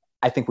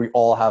I think we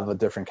all have a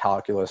different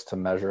calculus to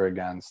measure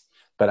against,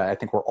 but I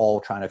think we're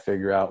all trying to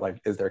figure out, like,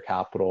 is there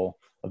capital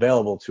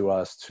available to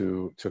us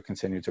to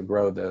continue to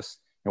grow this?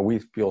 We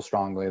feel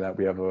strongly that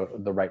we have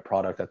the right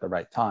product at the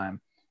right time.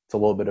 It's a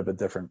little bit of a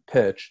different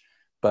pitch,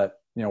 but,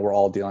 we're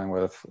all dealing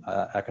with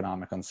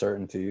economic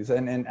uncertainties,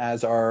 and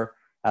as are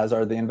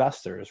the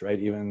investors, right?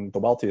 Even the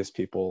wealthiest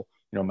people,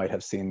 might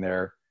have seen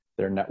their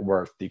net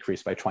worth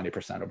decreased by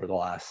 20% over the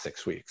last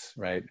 6 weeks,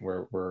 right?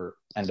 We're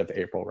end of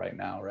April right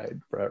now, right?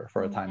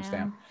 For a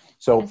timestamp.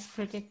 So it's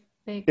pretty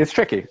big. It's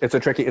tricky. It's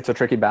a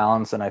tricky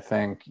balance. And I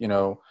think,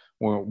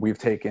 we've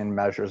taken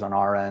measures on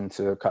our end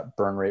to cut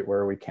burn rate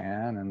where we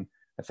can. And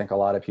I think a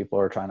lot of people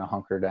are trying to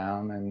hunker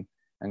down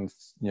and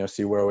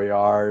see where we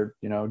are,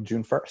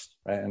 June 1st,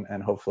 right?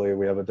 And hopefully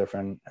we have a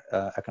different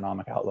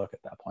economic outlook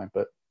at that point.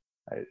 But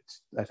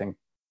I think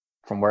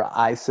from where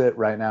I sit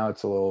right now,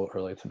 it's a little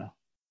early to know.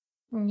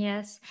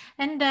 Yes.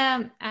 And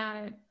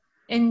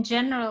in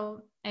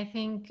general, I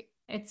think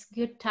it's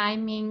good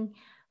timing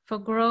for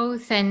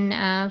growth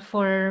and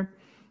for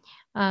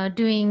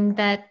doing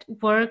that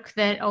work,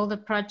 that all the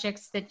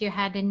projects that you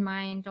had in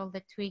mind, all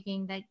the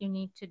tweaking that you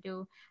need to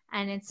do.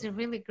 And it's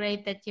really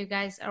great that you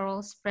guys are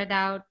all spread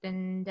out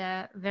and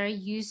very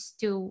used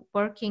to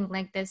working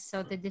like this.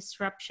 So the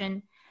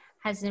disruption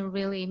hasn't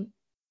really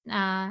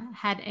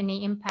had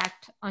any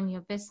impact on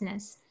your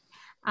business.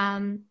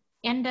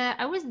 And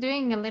I was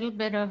doing a little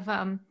bit of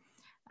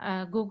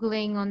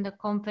Googling on the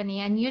company,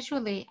 and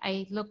usually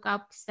I look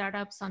up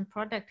startups on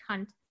Product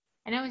Hunt,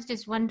 and I was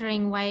just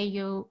wondering why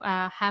you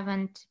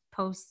haven't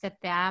posted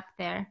the app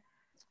there.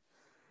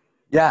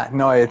 Yeah,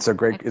 no, it's a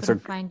great,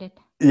 find it.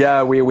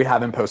 Yeah, we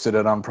haven't posted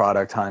it on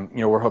Product Hunt.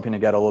 We're hoping to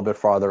get a little bit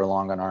farther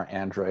along on our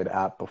Android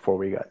app before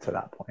we get to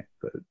that point,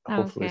 but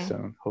hopefully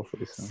soon.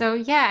 So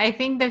yeah, I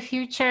think the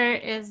future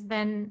is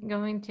then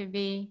going to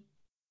be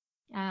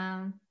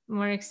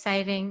more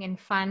exciting and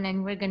fun,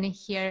 and we're going to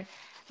hear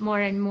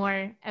more and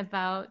more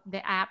about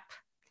the app.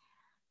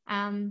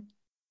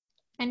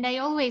 And I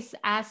always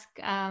ask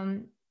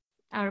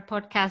our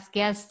podcast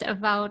guests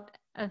about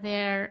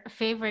their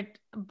favorite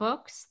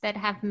books that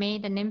have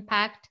made an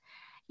impact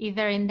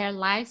either in their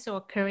lives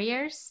or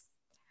careers.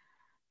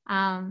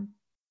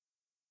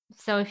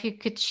 So if you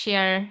could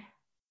share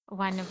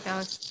one of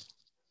those,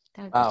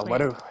 that would be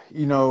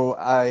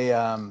great.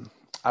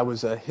 I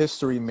was a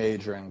history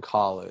major in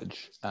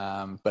college,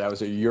 but I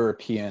was a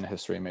European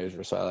history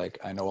major. So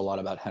I know a lot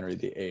about Henry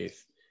VIII.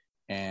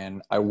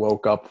 And I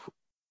woke up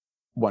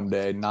one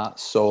day not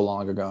so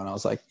long ago and I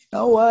was like, you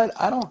know what?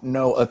 I don't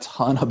know a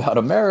ton about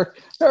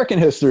American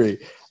history,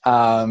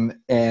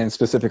 and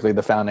specifically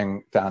the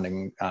founding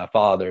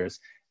fathers.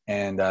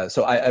 And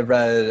so I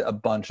read a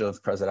bunch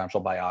of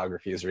presidential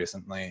biographies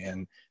recently,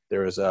 and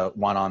there was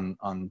one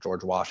on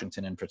George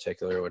Washington in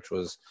particular, which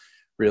was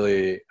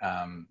really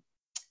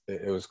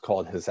it was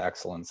called His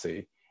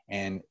Excellency,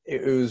 and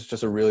it was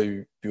just a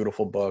really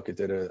beautiful book. It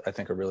did I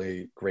think a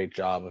really great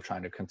job of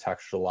trying to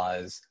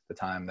contextualize the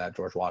time that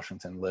George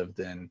Washington lived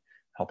in,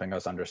 helping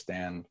us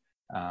understand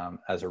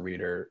as a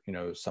reader,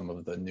 some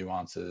of the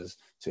nuances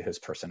to his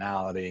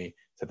personality,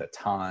 to the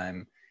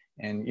time,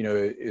 and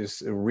it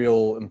is a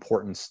real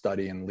important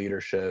study in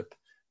leadership.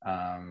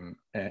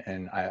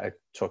 And I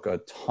took a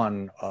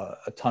ton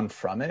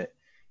from it.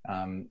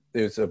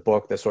 It's a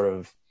book that sort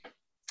of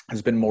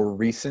has been more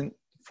recent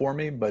for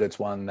me, but it's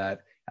one that,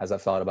 as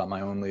I've thought about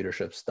my own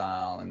leadership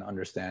style and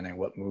understanding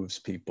what moves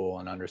people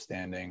and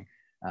understanding,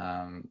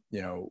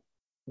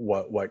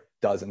 what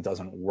does and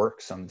doesn't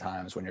work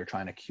sometimes when you're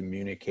trying to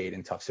communicate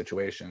in tough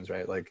situations,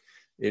 right? Like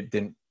it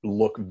didn't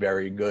look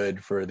very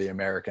good for the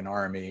American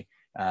army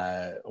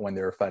when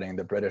they were fighting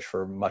the British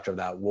for much of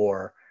that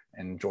war.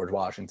 And George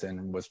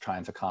Washington was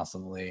trying to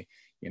constantly,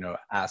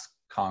 ask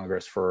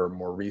Congress for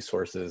more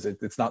resources.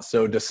 It's not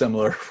so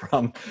dissimilar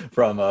from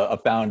a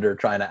founder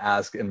trying to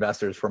ask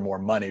investors for more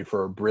money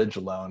for a bridge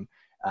loan.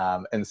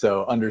 And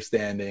so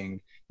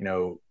understanding,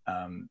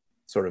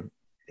 sort of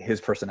his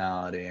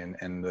personality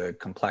and the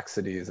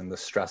complexities and the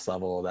stress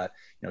level that,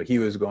 he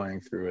was going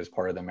through as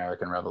part of the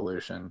American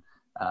Revolution,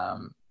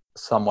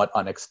 somewhat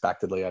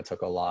unexpectedly, I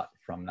took a lot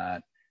from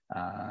that.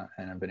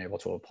 And I've been able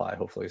to apply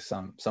hopefully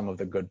some of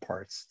the good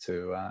parts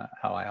to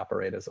how I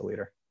operate as a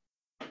leader.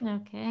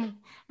 Okay,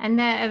 and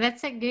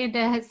that's a good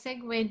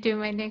segue to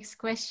my next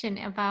question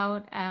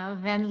about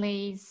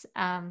Venly's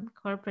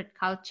corporate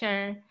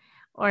culture,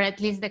 or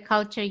at least the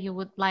culture you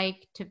would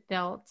like to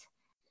build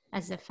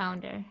as a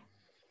founder.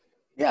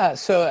 Yeah,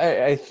 so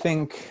I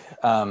think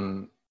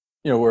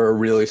we're a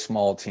really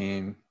small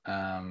team.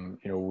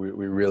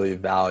 We really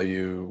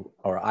value,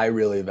 or I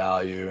really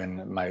value,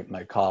 and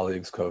my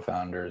colleagues,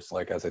 co-founders,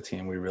 like as a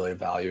team, we really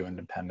value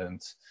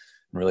independence,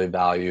 really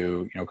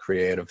value,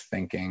 creative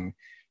thinking.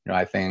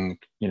 I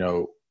think,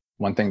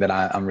 one thing that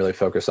I'm really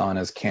focused on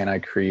is can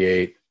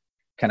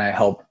I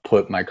help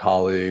put my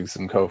colleagues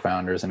and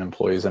co-founders and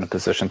employees in a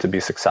position to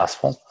be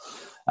successful?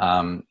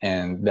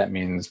 And that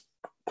means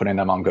putting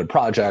them on good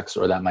projects,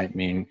 or that might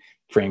mean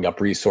freeing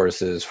up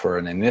resources for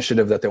an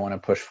initiative that they want to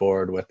push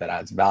forward with that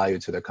adds value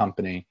to the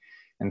company.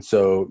 And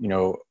so,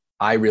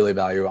 I really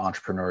value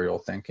entrepreneurial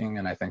thinking,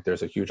 and I think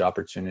there's a huge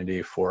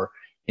opportunity for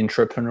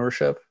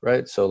intrapreneurship,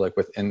 right? So like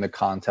within the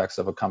context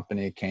of a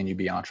company, can you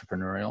be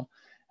entrepreneurial?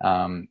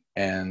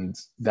 And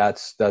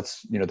that's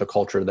the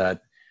culture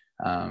that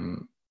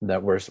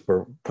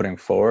we're putting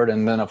forward.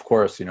 And then of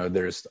course,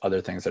 there's other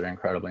things that are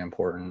incredibly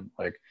important.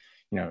 Like,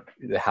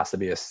 it has to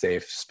be a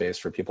safe space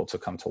for people to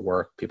come to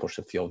work. People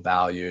should feel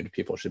valued.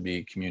 People should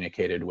be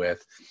communicated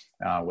with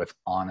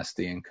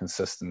honesty and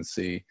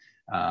consistency.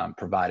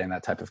 Providing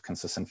that type of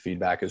consistent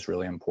feedback is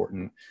really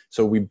important.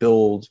 So we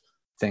build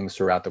things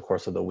throughout the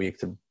course of the week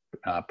to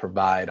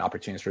provide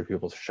opportunities for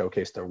people to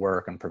showcase their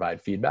work and provide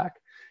feedback.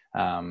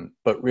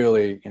 But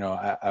really,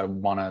 I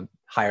want to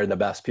hire the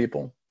best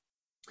people,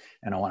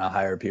 and I want to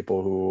hire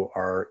people who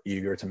are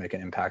eager to make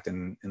an impact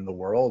in the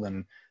world.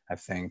 And I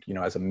think,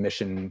 as a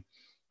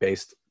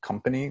mission-based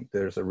company,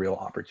 there's a real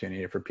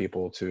opportunity for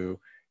people to,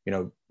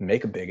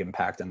 make a big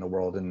impact in the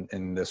world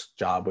in this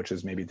job, which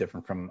is maybe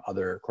different from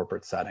other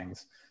corporate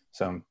settings.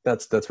 So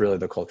that's really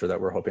the culture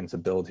that we're hoping to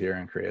build here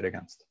and create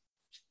against.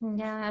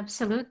 Yeah,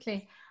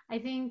 absolutely. I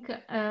think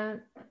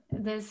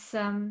this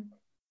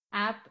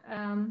app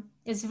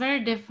is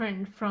very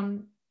different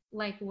from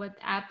like what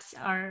apps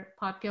are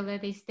popular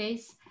these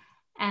days.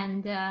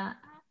 And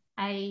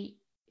I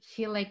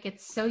feel like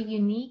it's so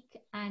unique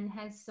and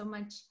has so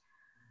much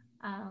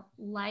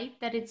light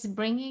that it's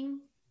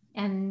bringing.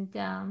 And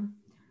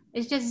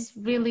it's just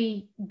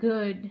really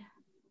good,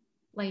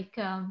 like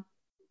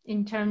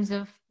in terms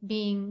of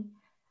being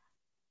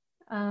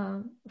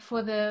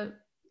for the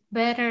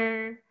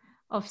better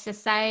of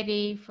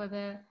society, for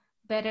the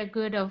better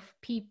good of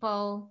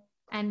people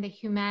and the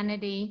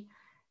humanity.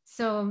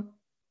 So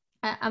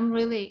I'm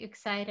really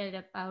excited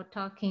about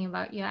talking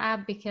about your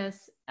app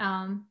because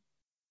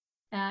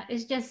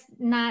it's just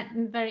not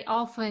very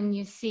often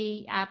you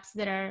see apps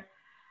that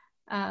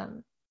are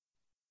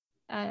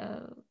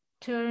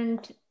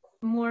turned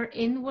more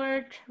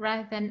inward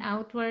rather than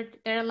outward.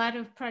 There are a lot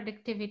of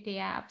productivity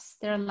apps.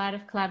 There are a lot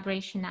of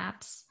collaboration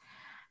apps.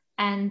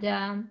 And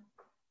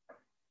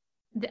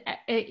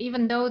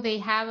even though they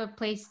have a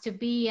place to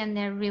be and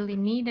they're really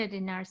needed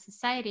in our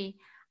society,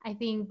 I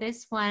think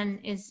this one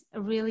is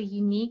really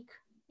unique.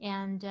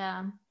 And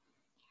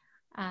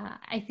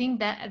I think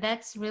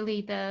that's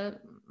really the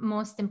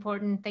most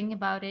important thing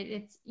about it.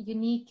 It's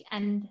unique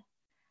and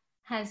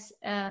has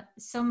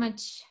so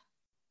much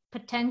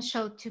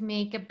potential to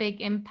make a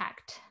big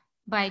impact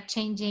by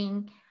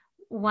changing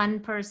one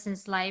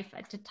person's life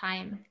at a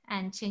time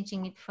and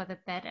changing it for the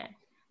better.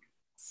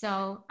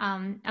 So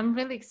I'm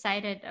really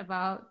excited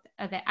about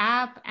the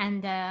app,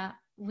 and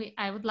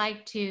I would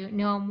like to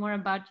know more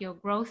about your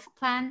growth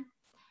plan,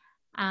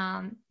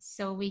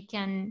 so we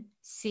can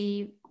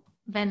see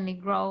Venly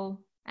grow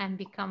and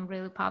become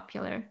really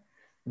popular.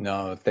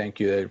 No, thank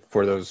you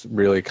for those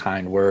really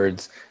kind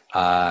words.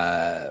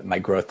 My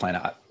growth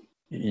plan,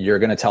 you're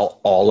going to tell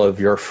all of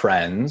your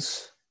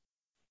friends,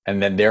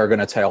 and then they're going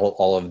to tell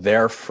all of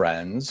their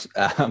friends.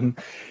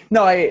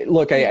 No, I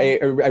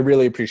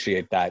really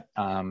appreciate that.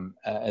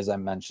 As I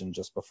mentioned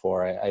just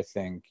before, I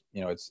think,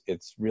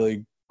 it's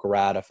really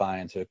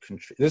gratifying to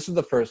contribute. This is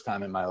the first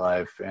time in my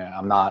life,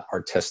 I'm not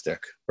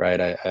artistic,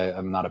 right?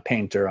 I'm not a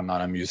painter. I'm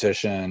not a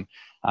musician.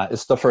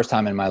 It's the first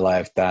time in my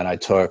life that I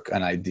took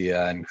an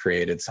idea and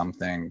created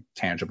something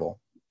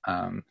tangible.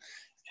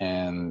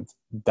 And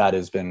that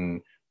has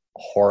been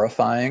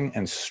horrifying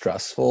and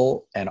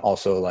stressful, and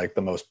also like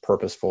the most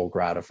purposeful,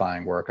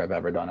 gratifying work I've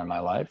ever done in my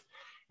life.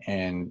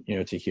 And,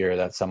 to hear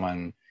that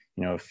someone,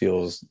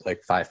 feels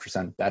like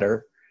 5%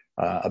 better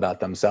about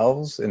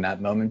themselves in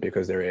that moment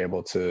because they're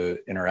able to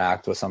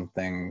interact with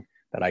something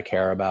that I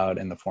care about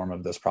in the form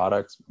of this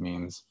product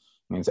means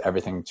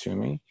everything to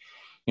me.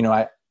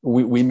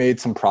 We made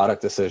some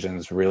product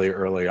decisions really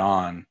early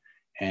on,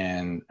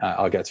 and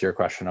I'll get to your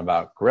question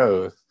about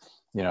growth.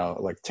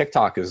 Like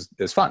TikTok is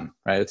fun,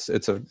 right?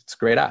 It's a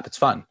great app. It's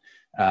fun.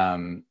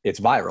 It's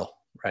viral,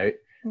 right?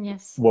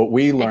 Yes. What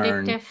we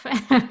learned,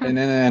 addictive.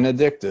 and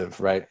addictive,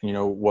 right?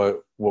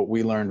 What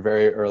we learned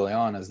very early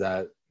on is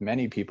that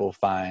many people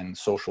find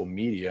social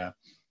media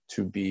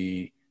to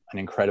be an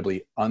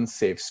incredibly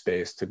unsafe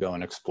space to go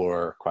and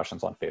explore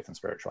questions on faith and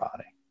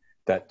spirituality.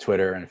 That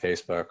Twitter and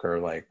Facebook are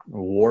like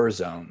war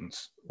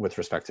zones with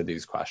respect to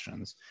these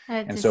questions.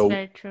 That is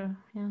very true.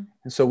 Yeah.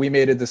 So we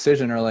made a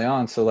decision early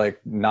on to like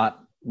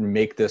not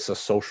make this a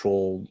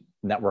social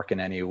network in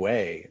any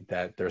way,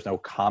 that there's no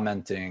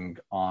commenting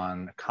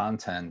on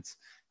content,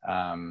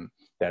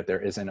 that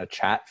there isn't a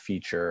chat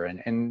feature,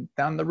 and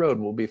down the road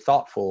we'll be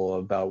thoughtful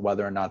about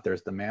whether or not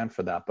there's demand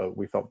for that. But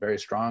we felt very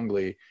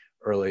strongly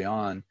early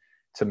on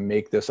to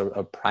make this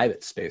a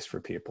private space for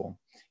people.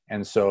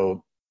 And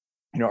so,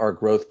 our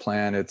growth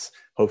plan, it's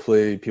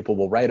hopefully people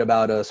will write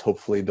about us.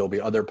 Hopefully there'll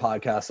be other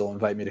podcasts that'll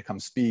invite me to come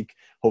speak.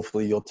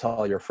 Hopefully you'll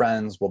tell your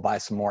friends, we'll buy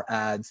some more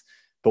ads.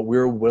 But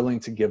we're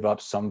willing to give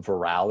up some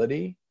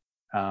virality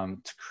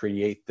to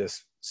create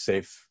this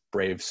safe,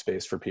 brave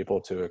space for people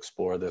to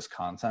explore this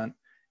content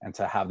and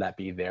to have that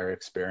be their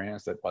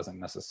experience that wasn't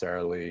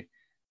necessarily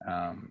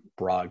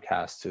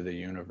broadcast to the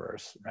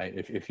universe, right?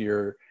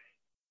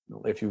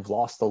 If you've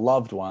lost a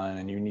loved one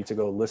and you need to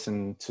go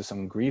listen to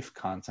some grief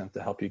content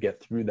to help you get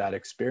through that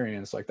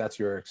experience, like that's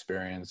your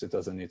experience. It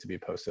doesn't need to be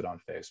posted on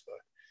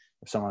Facebook.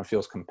 If someone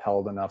feels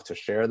compelled enough to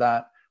share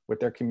that with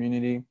their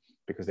community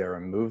because they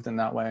were moved in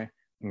that way,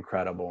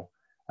 incredible.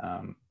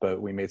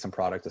 But we made some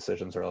product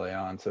decisions early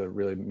on to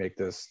really make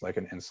this like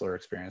an insular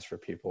experience for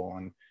people,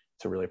 and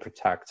to really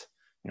protect,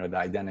 the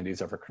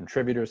identities of our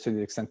contributors to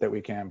the extent that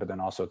we can, but then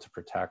also to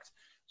protect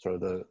sort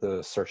of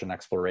the search and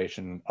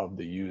exploration of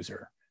the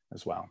user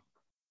as well.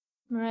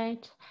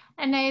 Right.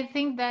 And I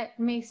think that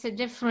makes a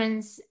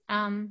difference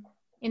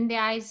in the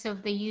eyes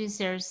of the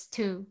users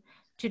too,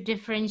 to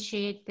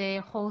differentiate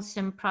the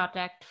wholesome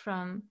product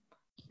from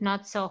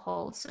not so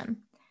wholesome.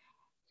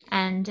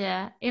 And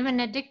even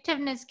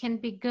addictiveness can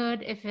be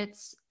good if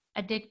it's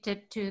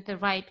addicted to the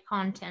right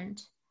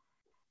content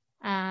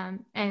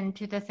and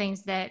to the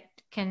things that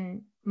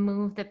can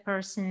move the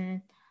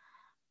person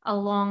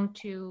along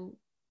to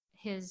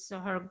his or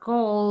her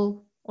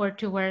goal or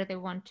to where they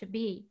want to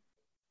be.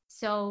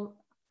 So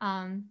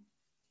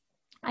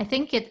I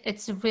think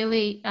it's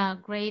really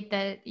great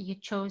that you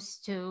chose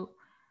to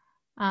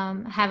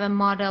have a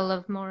model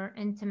of more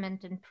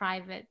intimate and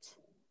private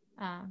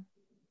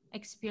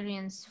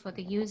experience for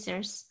the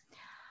users.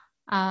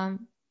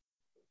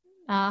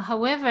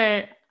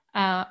 However,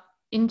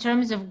 in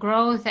terms of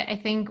growth, I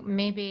think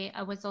maybe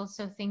I was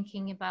also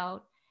thinking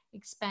about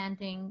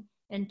expanding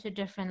into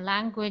different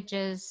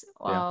languages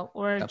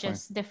or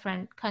just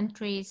different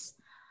countries.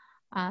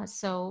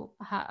 So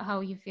how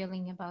are you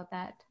feeling about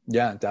that?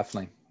 Yeah,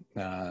 definitely.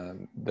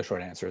 The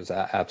short answer is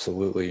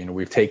absolutely.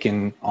 We've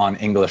taken on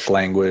English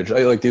language.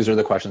 Like these are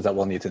the questions that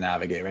we'll need to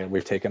navigate, right?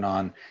 We've taken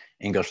on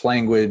English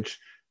language.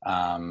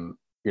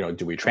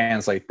 Do we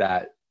translate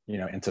that,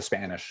 into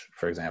Spanish,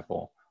 for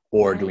example,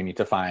 or do we need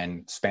to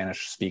find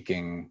Spanish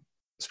speaking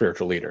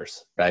spiritual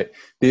leaders, right?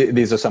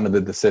 These are some of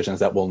the decisions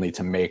that we'll need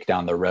to make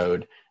down the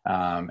road.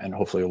 And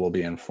hopefully we'll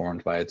be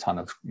informed by a ton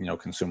of,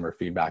 consumer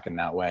feedback in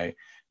that way.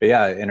 But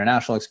yeah,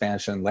 international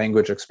expansion,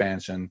 language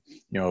expansion,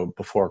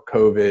 before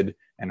COVID,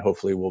 and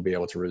hopefully we'll be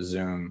able to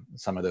resume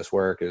some of this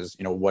work is,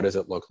 what does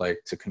it look like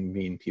to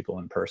convene people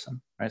in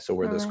person, right? So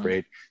we're this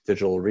great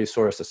digital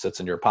resource that sits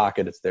in your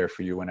pocket. It's there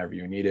for you whenever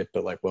you need it.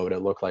 But like, what would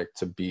it look like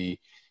to be,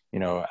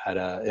 in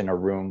a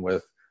room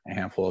with a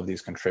handful of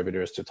these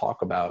contributors to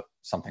talk about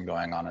something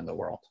going on in the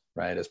world,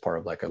 right? As part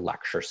of like a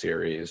lecture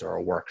series or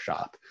a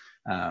workshop.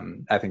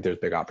 I think there's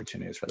big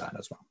opportunities for that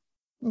as well.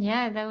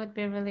 Yeah, that would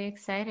be really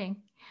exciting.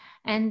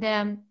 And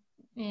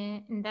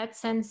in that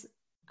sense,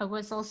 I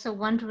was also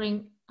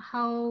wondering,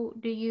 how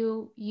do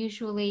you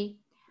usually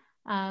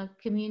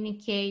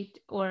communicate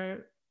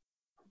or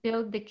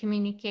build the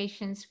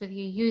communications with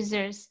your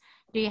users?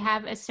 Do you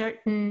have a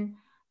certain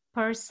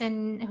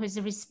person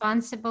who's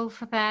responsible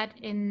for that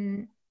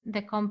in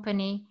the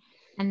company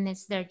and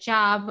it's their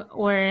job,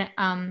 or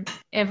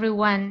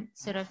everyone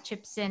sort of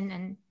chips in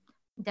and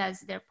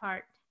does their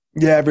part?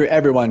 Yeah,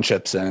 everyone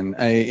chips in.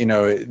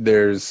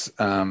 There's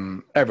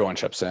everyone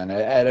chips in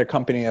at a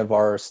company of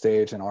our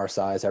stage and our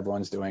size.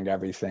 Everyone's doing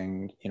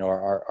everything.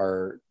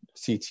 Our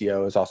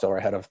CTO is also our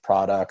head of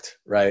product,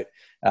 right?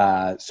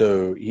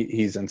 So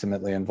he's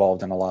intimately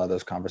involved in a lot of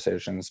those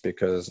conversations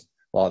because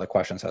a lot of the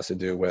questions has to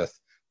do with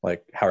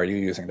like, how are you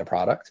using the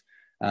product?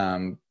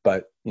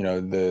 But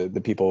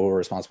the people who are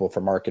responsible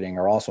for marketing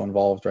are also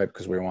involved, right?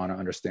 Because we want to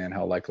understand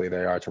how likely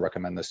they are to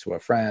recommend this to a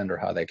friend or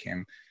how they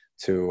came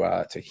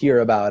to hear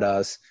about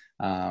us.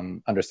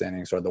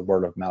 understanding sort of the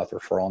word of mouth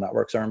referral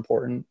networks are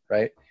important,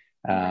 right?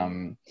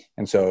 And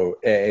so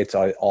it's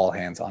all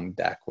hands on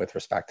deck with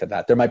respect to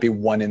that. There might be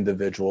one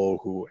individual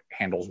who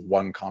handles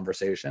one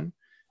conversation,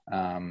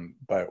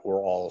 but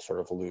we're all sort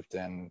of looped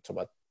in to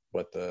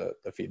what the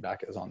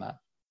feedback is on that.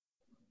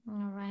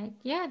 All right.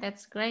 Yeah,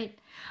 that's great.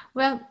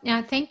 Well,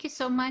 thank you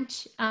so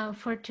much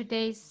for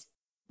today's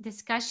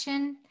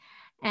discussion.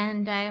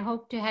 And I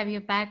hope to have you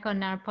back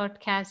on our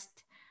podcast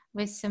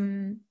with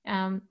some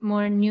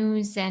more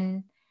news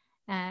and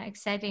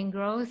exciting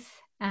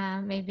growth,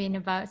 maybe in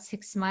about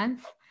 6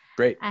 months.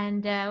 Great.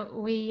 And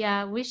we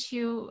wish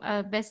you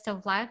best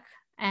of luck.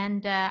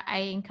 And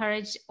I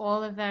encourage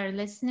all of our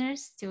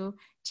listeners to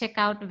check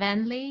out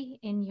Venly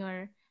in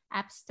your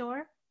app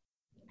store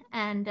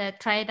and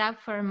try it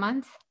out for a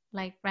month.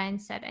 Like Brian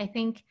said, I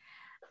think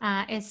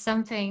it's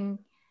something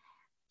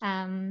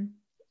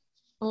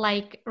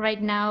like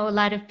right now, a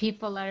lot of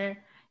people are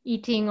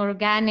eating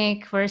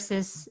organic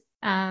versus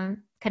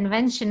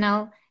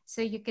conventional.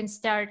 So you can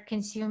start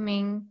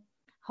consuming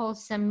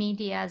wholesome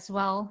media as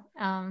well.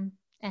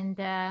 And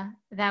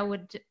that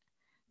would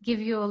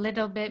give you a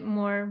little bit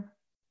more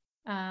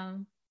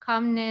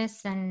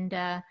calmness and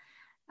a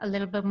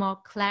little bit more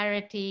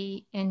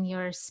clarity in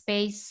your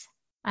space,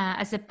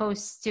 as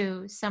opposed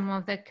to some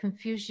of the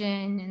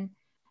confusion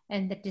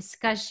and the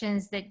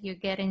discussions that you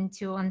get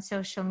into on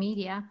social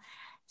media.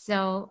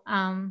 So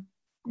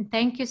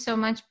thank you so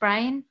much,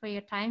 Brian, for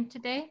your time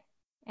today,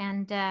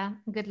 and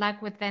good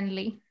luck with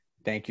Venly.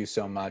 Thank you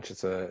so much.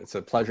 It's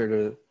a pleasure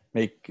to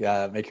make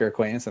your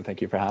acquaintance, and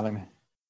thank you for having me.